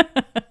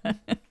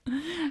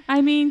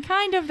 I mean,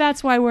 kind of,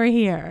 that's why we're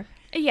here.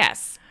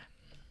 Yes.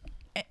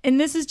 And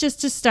this is just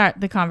to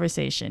start the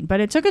conversation, but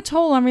it took a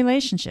toll on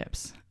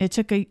relationships. It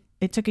took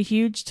a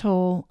huge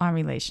toll on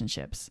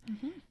relationships.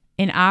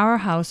 In our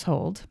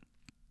household,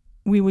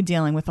 we were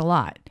dealing with a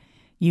lot.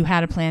 You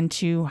had a plan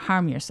to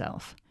harm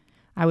yourself.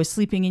 I was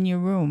sleeping in your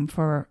room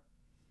for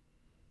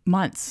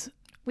months.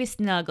 We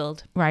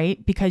snuggled.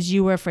 Right? Because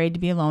you were afraid to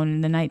be alone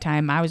in the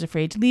nighttime. I was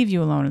afraid to leave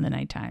you alone in the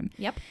nighttime.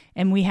 Yep.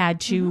 And we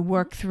had to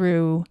work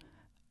through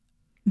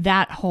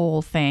that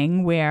whole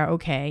thing where,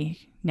 okay,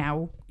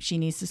 now she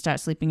needs to start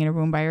sleeping in a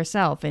room by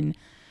herself. And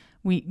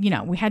we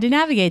had to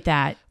navigate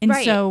that. And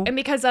right. so, and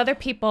because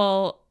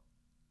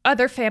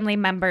other family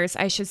members,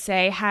 I should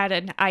say, had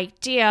an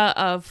idea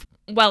of,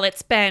 well,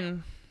 it's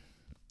been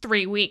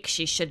 3 weeks,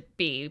 she should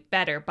be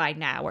better by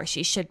now, or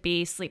she should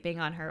be sleeping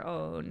on her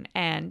own.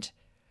 And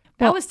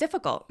that was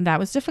difficult. That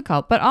was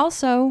difficult. But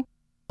also,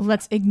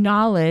 let's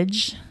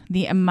acknowledge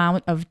the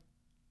amount of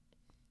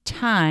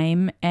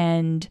time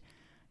and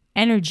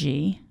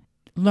energy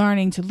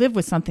learning to live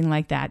with something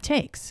like that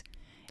takes.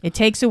 It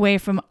takes away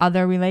from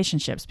other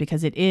relationships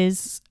because it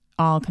is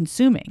all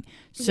consuming.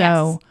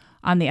 So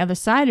on the other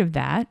side of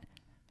that,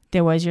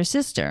 there was your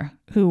sister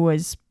who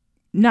was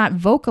not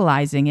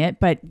vocalizing it,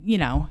 but,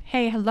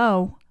 hey,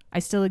 hello, I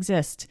still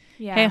exist.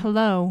 Yeah. Hey,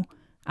 hello,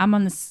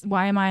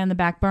 why am I on the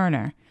back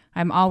burner?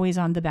 I'm always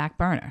on the back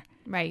burner,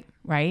 Right.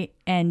 right?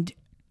 And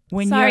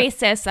when Sorry, you're,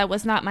 sis, that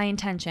was not my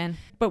intention.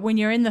 but when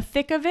you're in the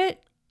thick of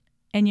it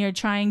and you're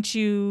trying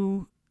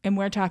to, and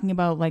we're talking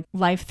about like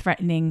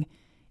life-threatening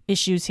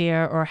issues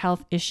here or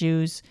health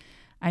issues,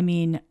 I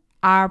mean,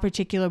 our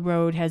particular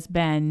road has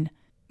been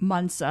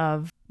months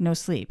of no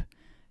sleep.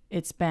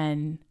 It's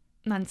been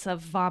Months of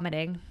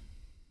vomiting.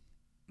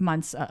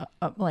 months of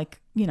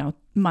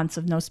months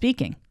of no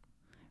speaking,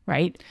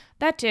 right?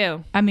 That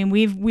too. I mean,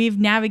 we've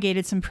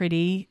navigated some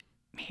pretty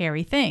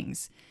hairy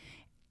things,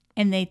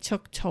 and they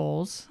took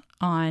tolls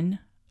on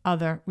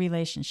other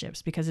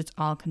relationships because it's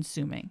all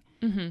consuming.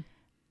 Mm-hmm.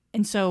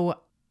 And so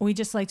we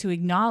just like to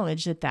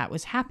acknowledge that that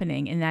was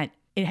happening and that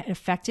it had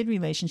affected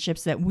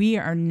relationships that we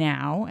are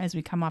now, as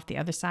we come off the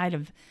other side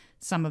of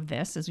some of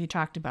this, as we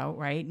talked about,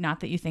 right? Not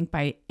that you think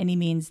by any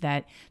means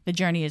that the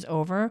journey is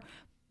over,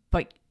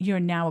 but you're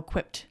now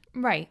equipped.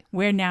 Right.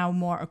 We're now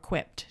more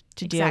equipped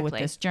to deal with Exactly.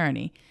 this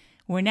journey.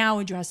 We're now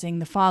addressing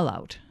the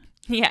fallout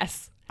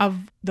Yes.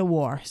 of the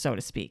war, so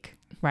to speak,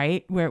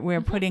 right?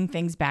 We're putting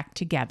things back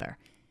together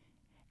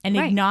and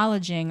Right.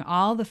 acknowledging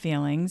all the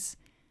feelings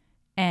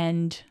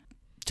and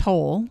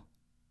toll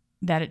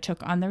that it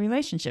took on the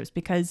relationships,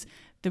 because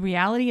the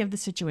reality of the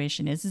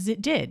situation is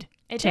it did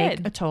take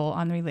did. a toll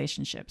on the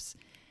relationships.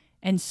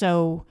 And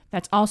so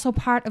that's also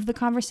part of the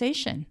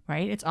conversation,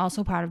 right? It's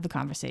also part of the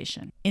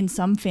conversation. In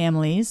some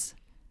families,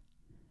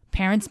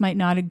 parents might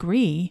not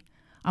agree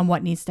on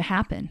what needs to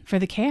happen for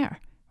the care,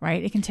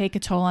 right? It can take a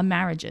toll on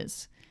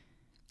marriages.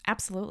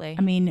 Absolutely.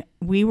 I mean,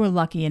 we were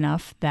lucky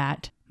enough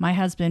that my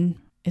husband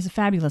is a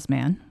fabulous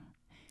man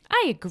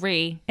I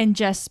agree. and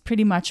just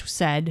pretty much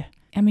said,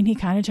 I mean, he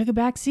kind of took a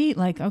back seat,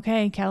 like,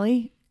 okay,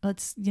 Kelly,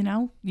 let's,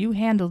 you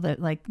handled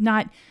it. Like,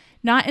 not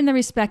in the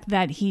respect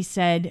that he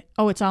said,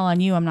 oh, it's all on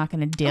you, I'm not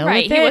going to deal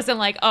Right. with it. He wasn't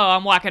like, oh,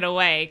 I'm walking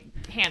away,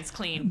 hands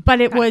clean.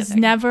 But it kind of was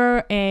thing.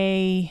 never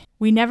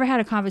we never had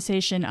a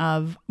conversation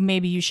of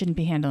maybe you shouldn't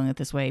be handling it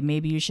this way.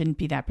 Maybe you shouldn't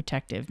be that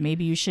protective.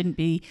 Maybe you shouldn't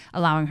be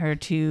allowing her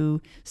to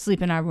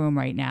sleep in our room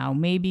right now.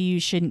 Maybe you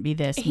shouldn't be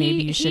this.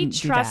 Maybe you shouldn't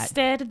He do that.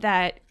 trusted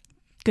that.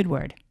 Good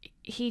word.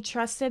 He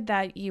trusted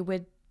that you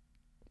would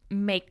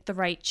make the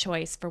right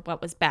choice for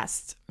what was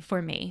best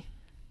for me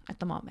at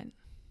the moment.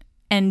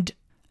 And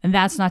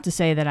that's not to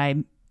say that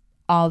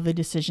all the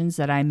decisions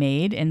that I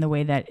made and the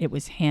way that it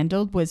was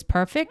handled was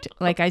perfect.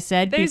 Like I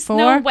said There's before.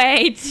 no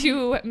way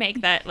to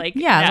make that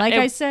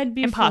I said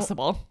before.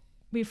 impossible.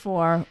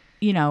 Before,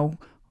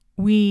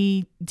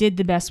 we did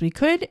the best we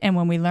could. And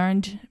when we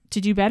learned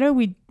to do better,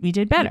 we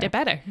did better. You did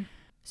better.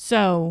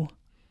 So,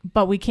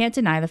 but we can't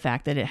deny the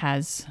fact that it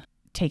has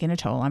taken a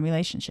toll on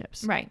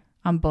relationships. Right.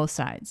 On both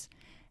sides.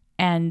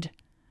 And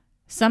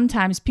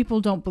sometimes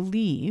people don't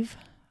believe,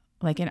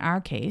 like in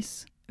our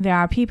case, there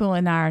are people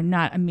in our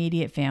not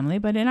immediate family,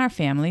 but in our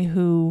family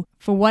who,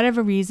 for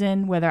whatever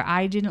reason, whether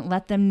I didn't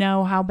let them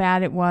know how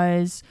bad it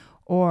was,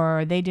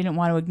 or they didn't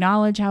want to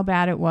acknowledge how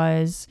bad it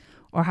was,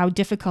 or how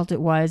difficult it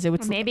was. Or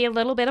maybe a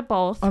little bit of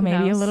both. Or Who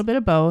maybe knows? a little bit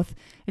of both.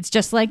 It's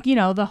just like,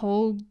 the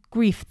whole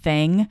grief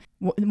thing.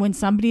 When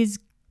somebody's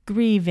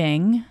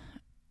grieving,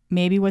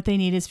 maybe what they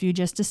need is for you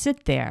just to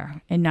sit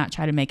there and not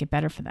try to make it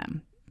better for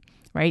them,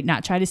 right?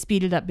 Not try to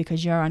speed it up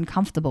because you're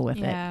uncomfortable with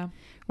it,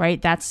 right?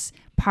 That's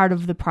part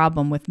of the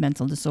problem with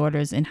mental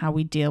disorders and how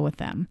we deal with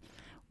them.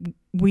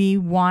 We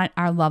want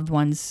our loved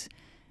ones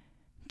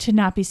to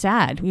not be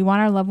sad. We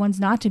want our loved ones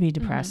not to be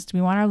depressed. Mm-hmm.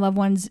 We want our loved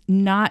ones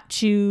not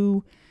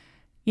to,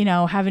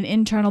 have an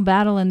internal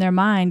battle in their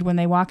mind when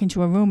they walk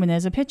into a room and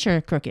there's a picture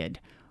crooked,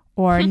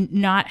 or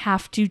not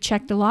have to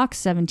check the locks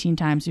 17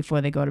 times before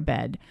they go to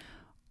bed,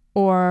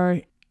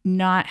 or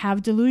not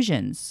have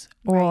delusions,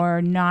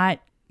 or not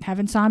have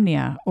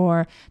insomnia,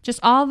 or just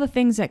all the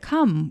things that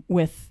come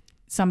with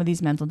some of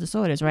these mental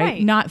disorders,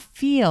 right? Not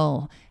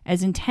feel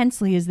as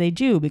intensely as they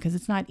do, because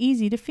it's not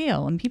easy to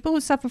feel. And people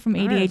who suffer from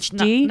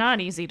ADHD, not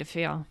easy to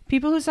feel.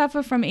 People who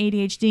suffer from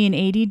ADHD and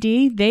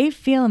ADD, they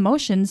feel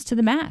emotions to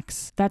the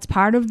max. That's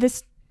part of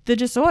the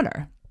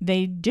disorder.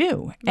 They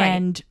do. Right.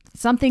 And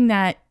something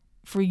that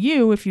for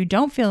you, if you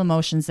don't feel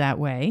emotions that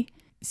way,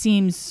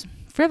 seems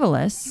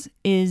frivolous,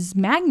 is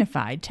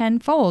magnified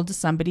tenfold to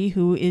somebody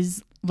who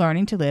is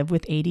learning to live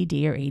with ADD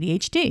or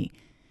ADHD.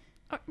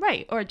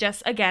 Right. Or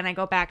just, again, I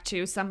go back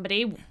to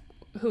somebody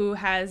who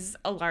has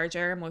a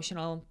larger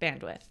emotional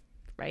bandwidth,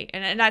 right?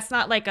 And that's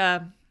not like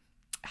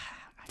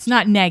it's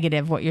not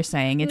negative what you're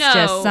saying. It's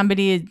just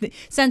somebody is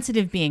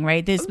sensitive being,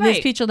 right? There's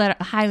people that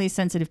are highly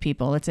sensitive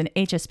people. It's an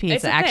HSP.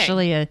 It's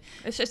actually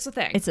it's just a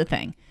thing. It's a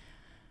thing.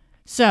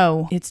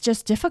 So it's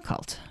just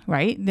difficult,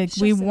 right? That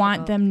we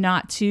want them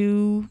not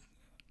to.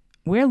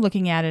 We're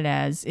looking at it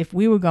as if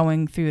we were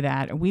going through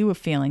that or we were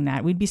feeling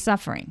that, we'd be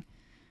suffering.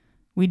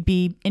 We'd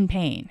be in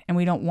pain, and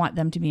we don't want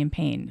them to be in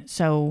pain.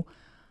 So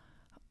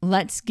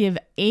let's give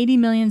 80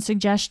 million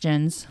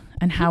suggestions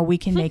on how we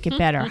can make it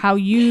better, how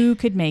you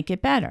could make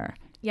it better.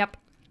 Yep.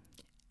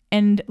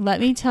 And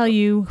let me tell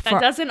you, that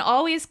doesn't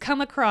always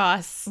come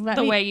across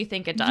the way you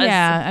think it does.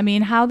 Yeah. I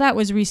mean, how that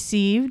was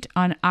received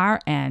on our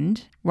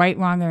end, right,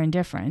 wrong, or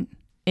indifferent,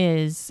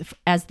 is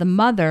as the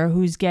mother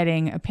who's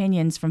getting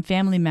opinions from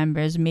family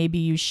members, maybe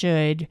you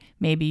should,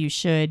 maybe you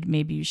should,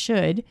 maybe you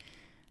should,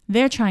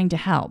 they're trying to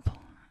help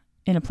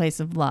in a place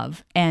of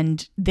love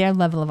and their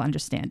level of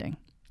understanding.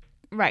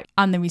 Right.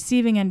 On the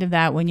receiving end of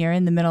that, when you're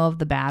in the middle of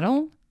the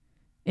battle,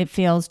 it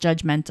feels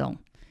judgmental.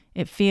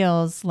 It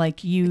feels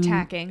like you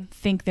Attacking.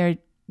 think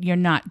you're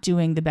not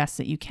doing the best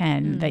that you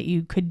can, that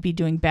you could be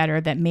doing better,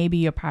 that maybe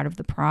you're part of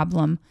the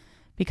problem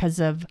because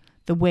of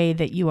the way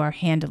that you are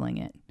handling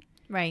it.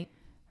 Right.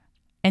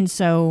 And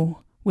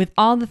so with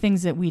all the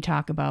things that we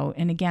talk about,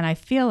 and again, I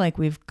feel like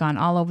we've gone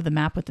all over the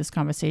map with this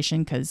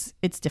conversation because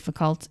it's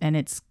difficult and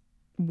it's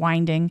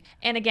winding.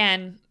 And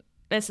again,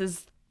 this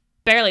is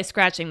barely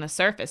scratching the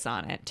surface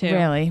on it, too.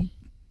 Really,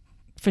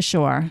 for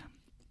sure.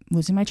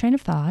 Losing my train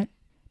of thought.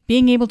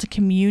 Being able to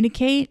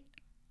communicate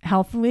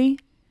healthily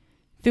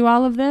through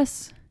all of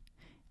this.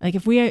 Like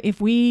if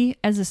we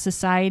as a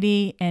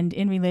society and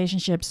in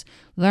relationships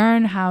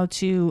learn how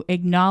to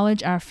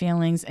acknowledge our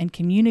feelings and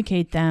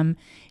communicate them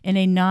in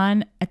a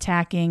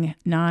non-attacking,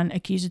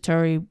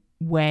 non-accusatory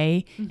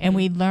way, and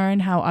we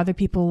learn how other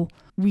people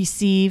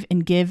receive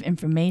and give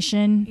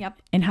information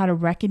and how to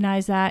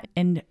recognize that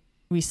and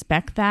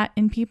respect that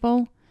in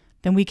people,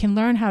 then we can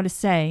learn how to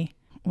say,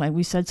 like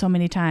we said so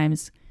many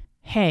times,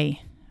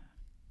 hey,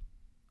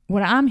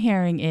 what I'm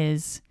hearing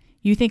is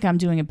you think I'm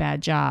doing a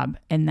bad job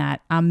and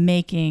that I'm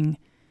making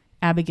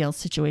Abigail's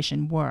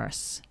situation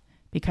worse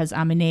because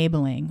I'm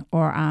enabling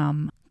or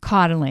I'm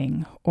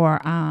coddling or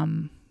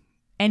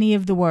any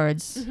of the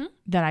words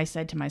that I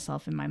said to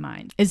myself in my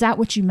mind. Is that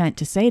what you meant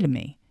to say to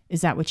me?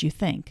 Is that what you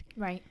think?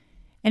 Right.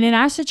 And in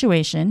our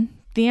situation,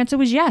 the answer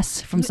was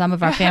yes from some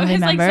of our family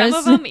members.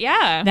 Like some of them,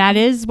 yeah. That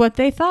is what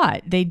they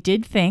thought. They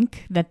did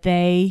think that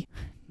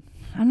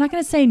I'm not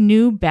going to say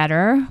knew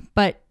better,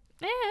 but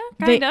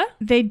kind of.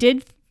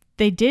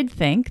 They did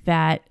think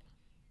that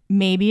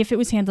maybe if it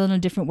was handled in a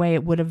different way,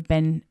 it would have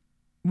been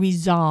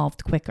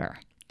resolved quicker.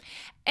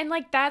 And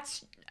like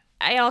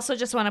I also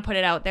just want to put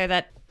it out there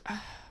that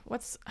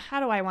how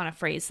do I want to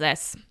phrase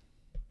this?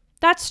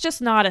 That's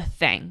just not a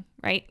thing,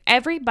 right?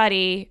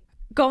 Everybody,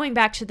 going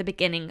back to the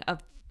beginning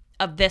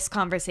of this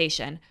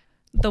conversation,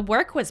 the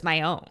work was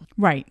my own.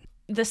 Right.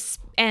 The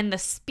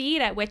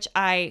speed at which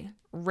I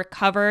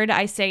recovered,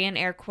 I say in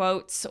air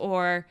quotes,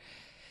 or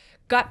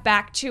got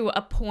back to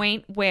a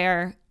point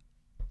where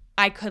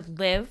I could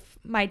live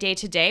my day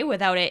to day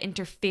without it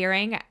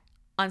interfering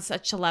on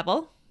such a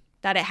level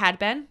that it had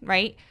been,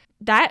 right?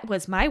 That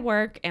was my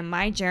work and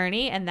my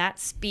journey, and that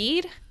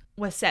speed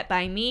was set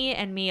by me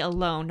and me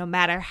alone, no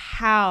matter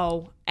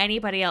how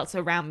anybody else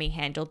around me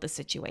handled the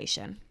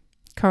situation.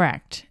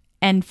 Correct.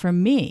 And for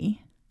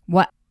me,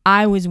 what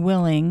I was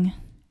willing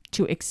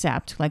to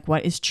accept, like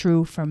what is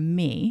true for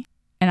me,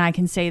 and I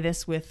can say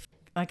this with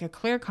like a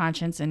clear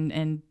conscience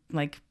and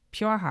like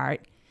pure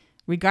heart,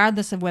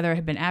 regardless of whether it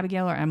had been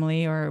Abigail or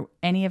Emily or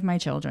any of my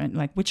children,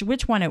 like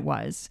which one it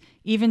was,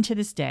 even to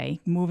this day,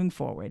 moving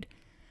forward,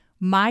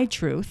 my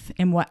truth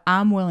and what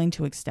I'm willing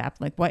to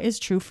accept, like what is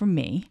true for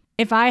me.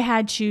 If I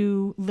had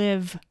to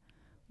live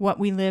what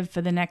we lived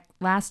for the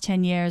last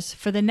 10 years,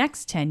 for the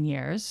next 10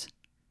 years,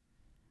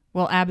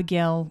 well,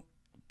 Abigail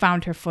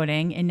found her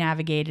footing and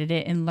navigated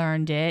it and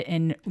learned it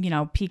and,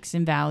 peaks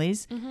and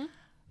valleys.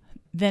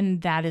 Then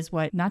that is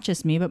what not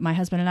just me, but my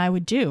husband and I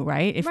would do,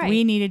 right? If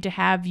we needed to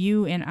have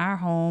you in our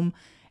home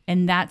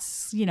and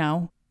that's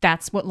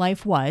what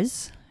life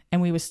was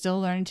and we were still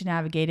learning to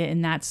navigate it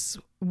and that's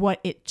what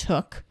it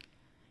took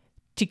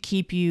to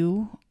keep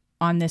you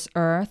on this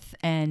earth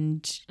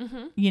and,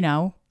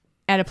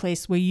 at a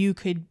place where you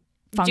could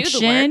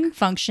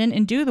function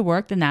and do the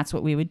work, then that's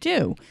what we would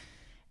do.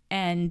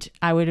 And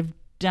I would have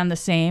done the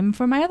same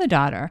for my other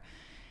daughter.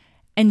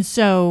 And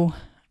so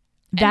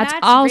that's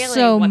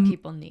also really what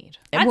people need.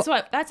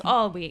 That's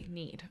all we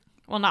need.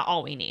 Well, not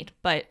all we need,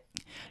 but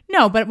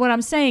no, but what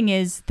I'm saying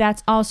is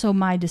that's also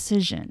my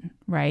decision,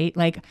 right?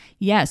 Like,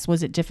 yes,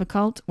 was it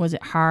difficult? Was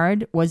it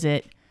hard? Was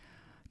it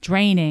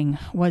draining?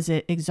 Was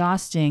it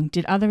exhausting?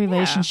 Did other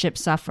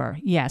relationships suffer?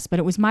 Yes, but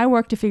it was my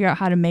work to figure out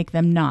how to make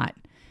them not.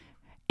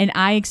 And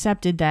I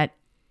accepted that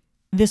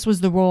this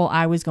was the role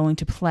I was going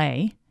to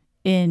play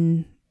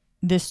in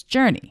this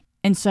journey.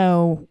 And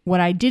so what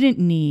I didn't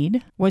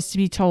need was to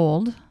be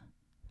told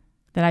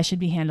that I should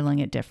be handling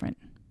it different.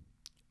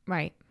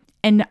 Right.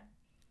 And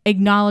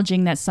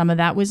acknowledging that some of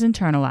that was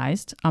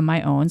internalized on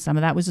my own. Some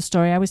of that was a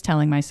story I was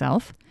telling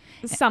myself.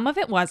 Some of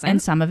it wasn't.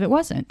 And some of it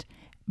wasn't.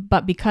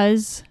 But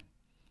because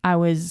I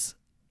was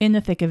in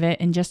the thick of it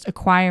and just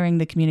acquiring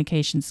the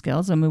communication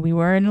skills, I mean, we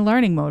were in a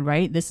learning mode,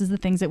 right? This is the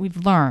things that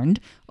we've learned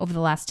over the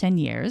last 10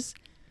 years.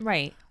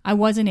 Right. I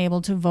wasn't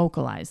able to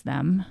vocalize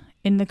them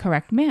in the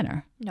correct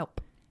manner. Nope.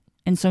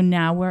 And so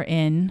now we're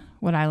in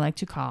what I like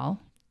to call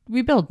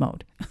rebuild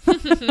mode.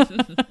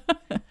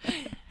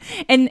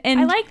 and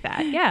I like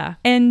that. Yeah.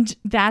 And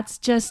that's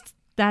just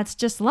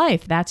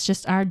life. That's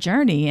just our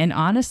journey. And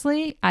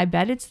honestly, I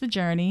bet it's the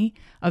journey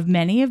of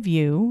many of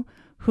you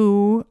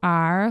who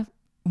are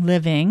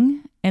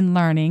living and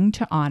learning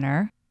to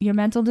honor your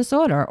mental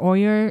disorder, or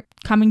you're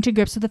coming to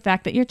grips with the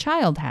fact that your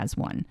child has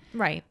one,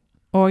 Right.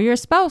 or your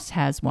spouse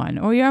has one,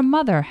 or your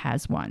mother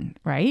has one,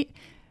 right?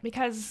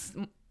 Because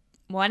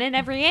 1 in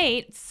every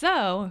 8,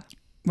 so...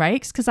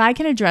 Right? Because I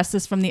can address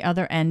this from the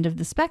other end of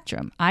the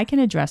spectrum. I can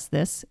address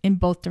this in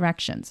both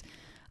directions.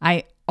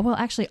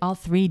 Actually, all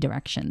 3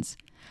 directions.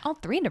 All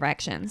 3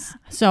 directions.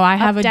 So I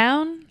have Up,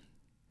 down,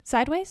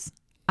 sideways?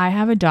 I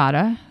have a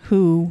daughter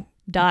who...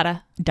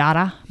 Dada,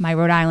 my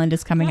Rhode Island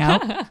is coming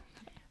out.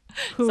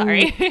 who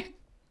Sorry.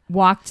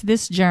 walked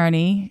this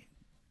journey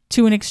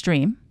to an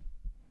extreme,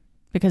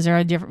 because there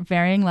are different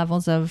varying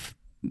levels of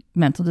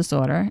mental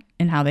disorder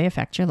and how they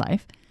affect your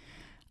life.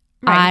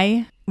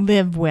 Right. I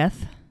live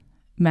with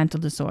mental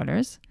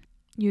disorders,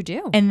 You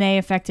do. and they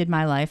affected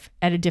my life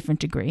at a different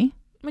degree.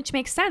 Which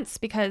makes sense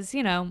because,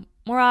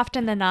 more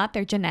often than not,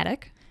 they're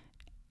genetic.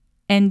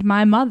 And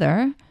my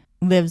mother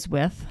lives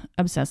with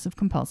obsessive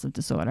compulsive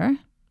disorder,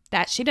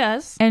 That she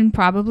does. and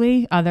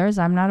probably others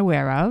I'm not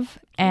aware of.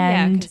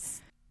 And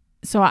 'Cause-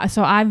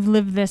 so I've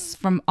lived this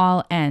from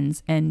all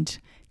ends and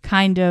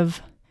kind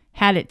of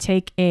had it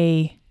take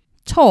a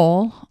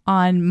toll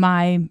on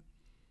my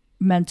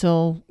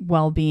mental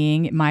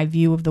well-being, my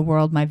view of the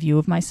world, my view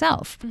of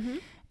myself. Mhm.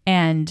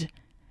 And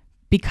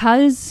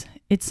because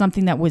it's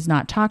something that was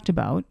not talked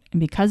about, and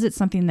because it's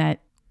something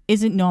that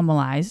isn't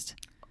normalized,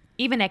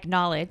 even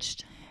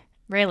acknowledged.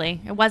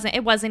 Really. It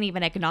wasn't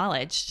even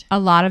acknowledged. a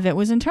lot of it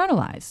was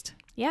internalized,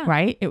 Yeah.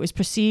 right? It was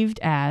perceived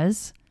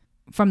as,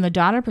 from the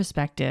daughter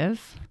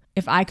perspective,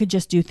 if I could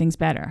just do things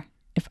better,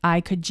 if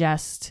I could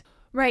just...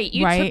 Right.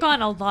 You Right. took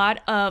on a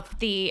lot of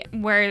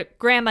where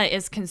grandma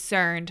is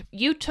concerned,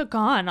 you took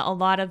on a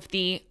lot of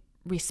the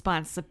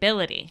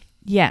responsibility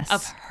Yes,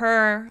 of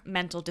her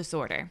mental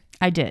disorder.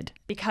 I did.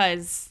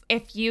 Because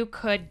if you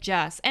could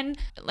just, and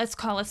let's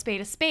call a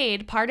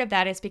spade, part of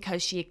that is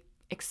because she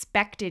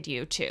expected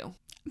you to,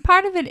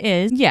 Part of it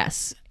is,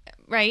 yes,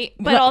 right?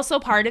 But also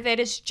part of it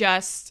is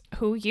just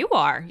who you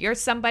are. You're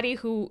somebody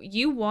who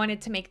you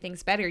wanted to make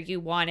things better. You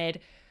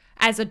wanted,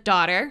 as a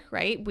daughter,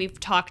 right? We've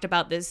talked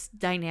about this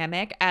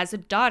dynamic. As a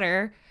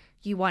daughter,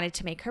 you wanted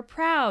to make her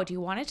proud.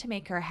 You wanted to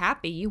make her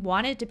happy. You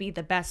wanted to be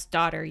the best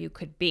daughter you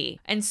could be.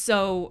 And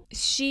so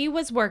she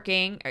was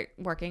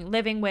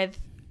living with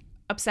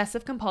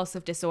obsessive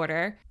compulsive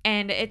disorder.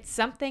 And it's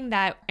something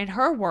that in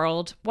her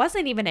world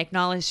wasn't even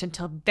acknowledged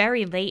until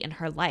very late in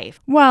her life.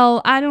 well,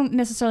 I don't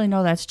necessarily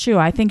know that's true.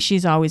 I think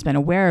she's always been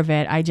aware of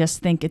it. I just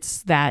think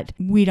it's that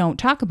we don't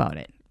talk about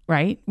it,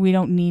 right? We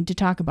don't need to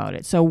talk about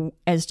it. So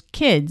as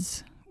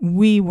kids,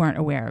 we weren't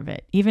aware of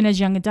it. Even as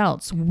young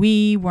adults,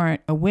 we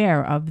weren't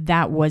aware of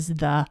that was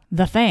the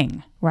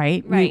thing,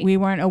 right? Right. We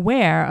weren't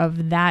aware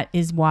of that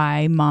is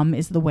why mom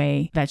is the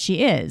way that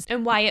she is.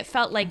 And why it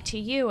felt like to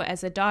you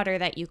as a daughter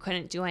that you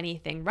couldn't do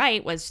anything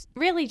right was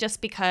really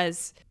just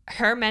because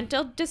her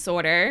mental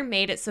disorder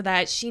made it so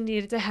that she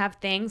needed to have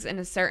things in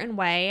a certain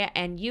way,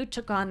 and you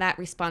took on that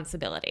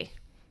responsibility.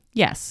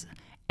 Yes.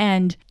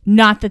 And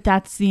not that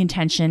that's the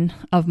intention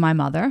of my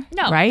mother.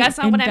 No, right? that's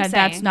not And what I'm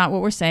That's saying. not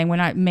what we're saying. We're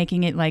not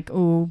making it like,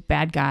 oh,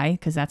 bad guy,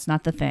 because that's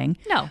not the thing.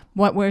 No.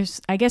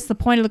 I guess the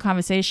point of the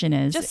conversation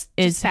is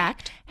Just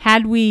fact.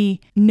 Had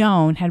we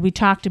known, had we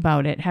talked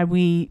about it, had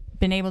we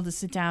been able to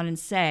sit down and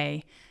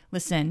say,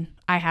 listen,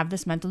 I have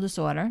this mental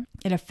disorder.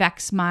 It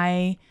affects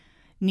my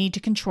need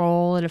to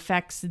control. It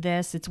affects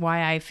this. It's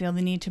why I feel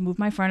the need to move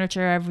my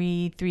furniture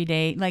every 3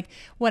 days, like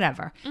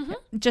whatever.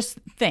 Just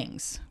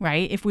things,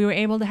 right? If we were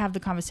able to have the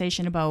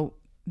conversation about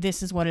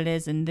this is what it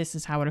is and this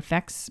is how it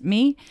affects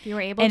me. You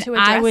were able and to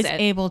address I was it.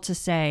 able to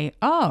say,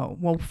 oh,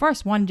 well,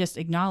 first one, just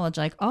acknowledge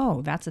like,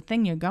 oh, that's a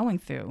thing you're going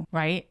through,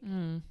 right?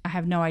 I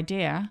have no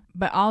idea.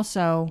 But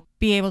also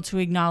be able to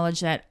acknowledge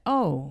that,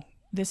 oh,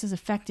 this has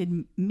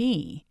affected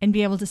me, and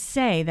be able to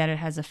say that it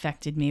has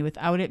affected me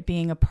without it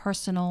being a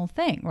personal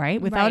thing,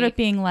 right? Without Right. it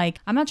being like,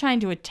 I'm not trying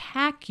to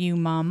attack you,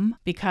 mom,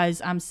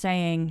 because I'm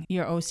saying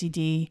your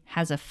OCD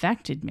has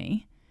affected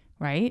me,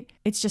 right?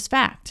 It's just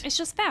fact. It's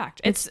just fact.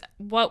 It's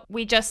what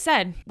we just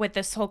said with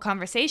this whole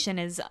conversation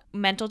is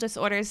mental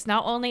disorders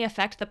not only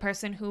affect the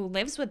person who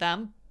lives with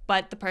them,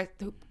 but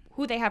the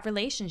who they have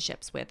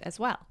relationships with as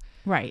well.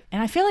 Right.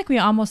 And I feel like we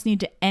almost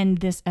need to end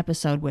this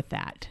episode with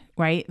that,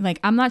 right? Like,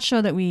 I'm not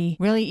sure that we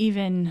really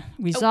even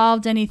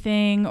resolved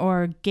anything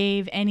or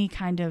gave any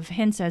kind of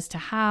hints as to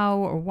how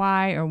or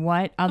why or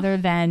what, other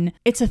than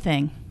it's a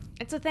thing.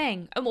 It's a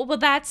thing. Well,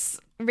 that's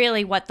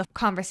really what the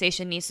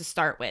conversation needs to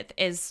start with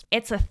is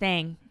it's a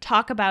thing.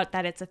 Talk about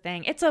that it's a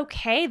thing. It's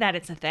okay that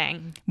it's a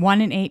thing.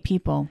 1 in 8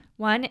 people.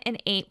 1 in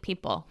 8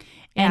 people.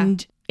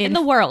 And in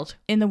the world.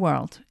 In the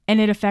world. And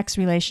it affects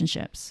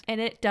relationships.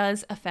 And it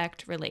does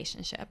affect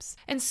relationships.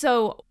 And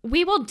so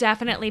we will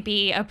definitely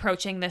be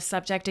approaching this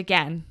subject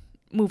again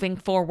moving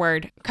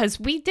forward because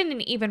we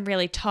didn't even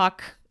really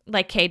talk,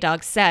 like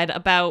K-Dog said,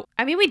 about,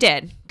 I mean, we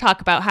did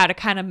talk about how to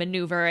kind of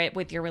maneuver it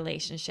with your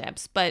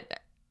relationships, but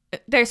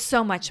there's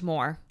so much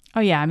more. Oh,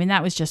 yeah. I mean,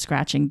 that was just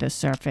scratching the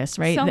surface,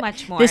 right? So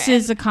much more. This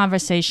is a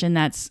conversation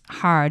that's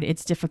hard.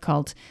 It's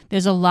difficult.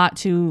 There's a lot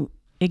to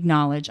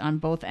acknowledge on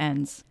both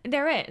ends.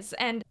 There is.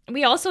 And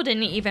we also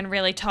didn't even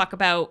really talk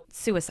about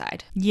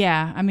suicide.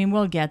 Yeah, I mean,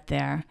 we'll get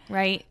there.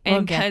 Right?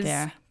 We'll get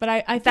there. But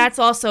I think that's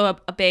also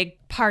a big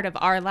part of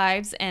our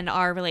lives and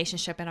our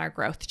relationship and our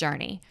growth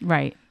journey.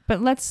 Right.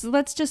 But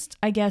let's just,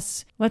 I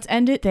guess, let's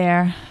end it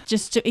there.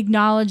 Just to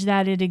acknowledge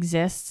that it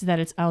exists, that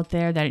it's out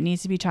there, that it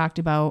needs to be talked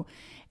about.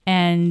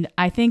 And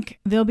I think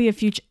there'll be a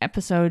future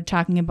episode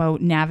talking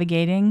about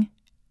navigating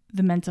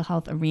the mental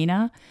health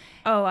arena.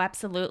 Oh,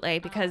 absolutely.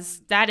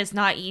 Because that is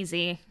not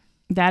easy.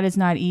 That is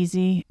not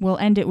easy. We'll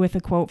end it with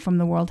a quote from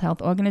the World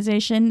Health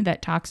Organization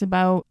that talks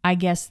about, I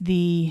guess,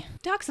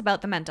 talks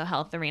about the mental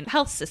health arena,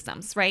 health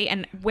systems, right?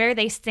 And where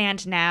they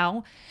stand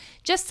now,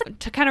 just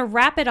to kind of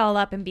wrap it all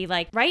up and be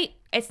like, right,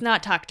 it's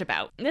not talked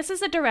about. This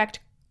is a direct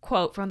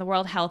quote from the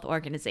World Health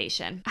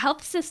Organization.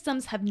 Health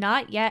systems have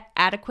not yet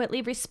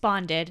adequately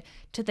responded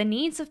to the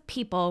needs of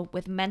people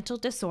with mental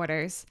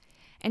disorders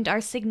and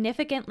are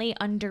significantly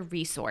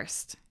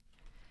under-resourced.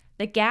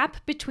 The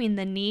gap between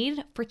the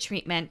need for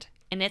treatment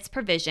and its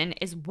provision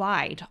is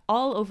wide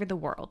all over the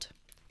world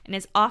and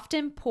is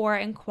often poor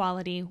in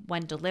quality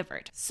when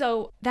delivered.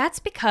 So that's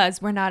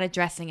because we're not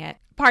addressing it.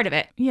 Part of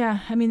it. Yeah,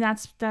 I mean,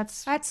 that's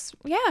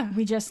yeah.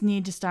 We just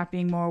need to start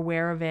being more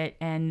aware of it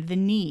and the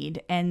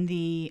need and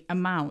the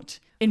amount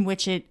in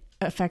which it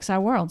affects our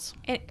worlds.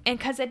 And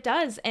because it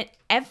does,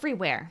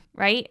 everywhere,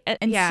 right?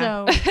 And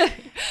yeah.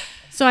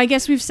 So I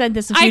guess we've said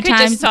this a few times.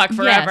 I could just talk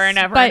forever and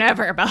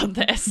ever about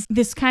this.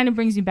 This kind of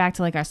brings me back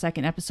to like our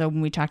second episode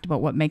when we talked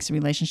about what makes a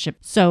relationship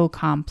so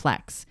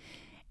complex.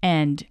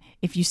 And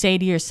if you say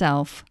to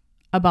yourself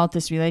about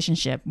this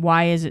relationship,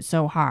 why is it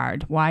so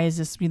hard? Why is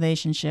this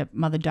relationship,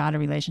 mother-daughter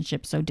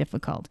relationship, so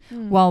difficult?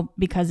 Well,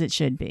 because it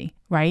should be,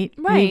 right?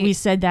 Right. We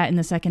said that in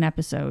the second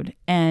episode.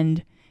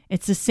 And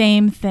it's the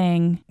same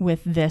thing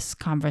with this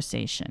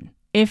conversation.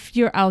 If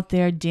you're out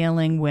there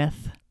dealing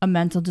with a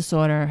mental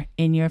disorder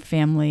in your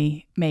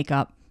family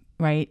makeup,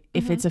 right?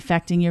 If it's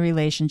affecting your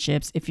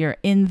relationships, if you're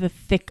in the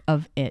thick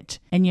of it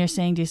and you're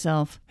saying to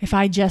yourself, if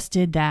I just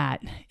did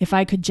that, if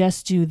I could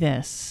just do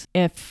this,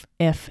 if,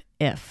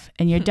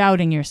 and you're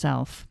doubting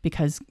yourself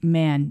because,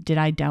 man, did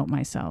I doubt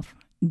myself?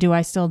 Do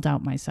I still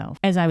doubt myself?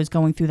 As I was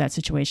going through that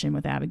situation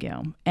with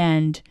Abigail.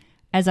 And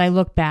as I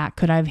look back,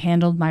 could I have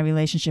handled my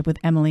relationship with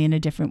Emily in a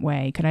different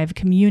way? Could I have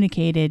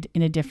communicated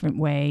in a different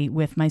way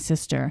with my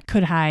sister?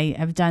 Could I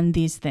have done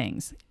these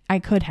things? I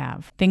could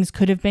have. Things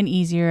could have been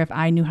easier if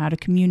I knew how to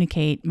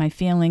communicate my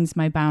feelings,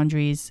 my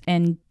boundaries,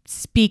 and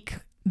speak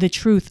the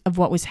truth of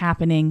what was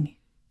happening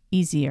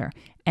easier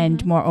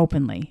and more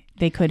openly.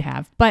 They could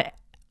have. But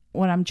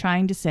what I'm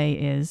trying to say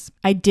is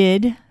I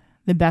did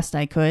the best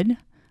I could.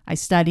 I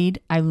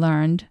studied, I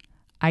learned,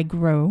 I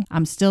grew.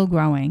 I'm still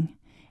growing.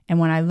 And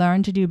when I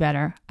learn to do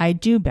better, I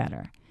do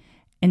better.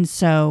 And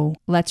so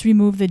let's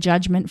remove the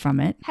judgment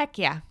from it. Heck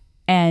yeah.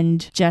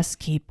 And just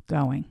keep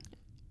going.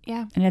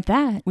 Yeah. And at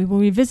that, we will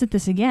revisit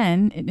this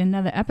again in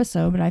another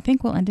episode, but I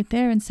think we'll end it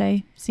there and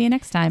say, see you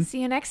next time.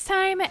 See you next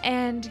time,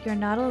 and you're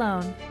not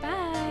alone.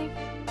 Bye.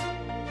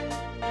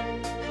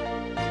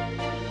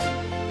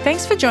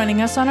 Thanks for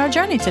joining us on our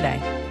journey today.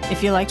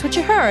 If you liked what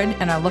you heard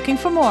and are looking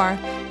for more,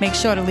 make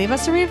sure to leave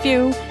us a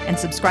review and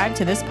subscribe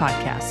to this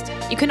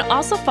podcast. You can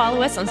also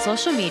follow us on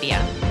social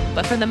media,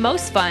 but for the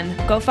most fun,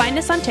 go find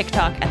us on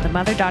TikTok at The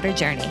Mother-Daughter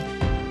Journey.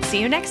 See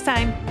you next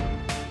time.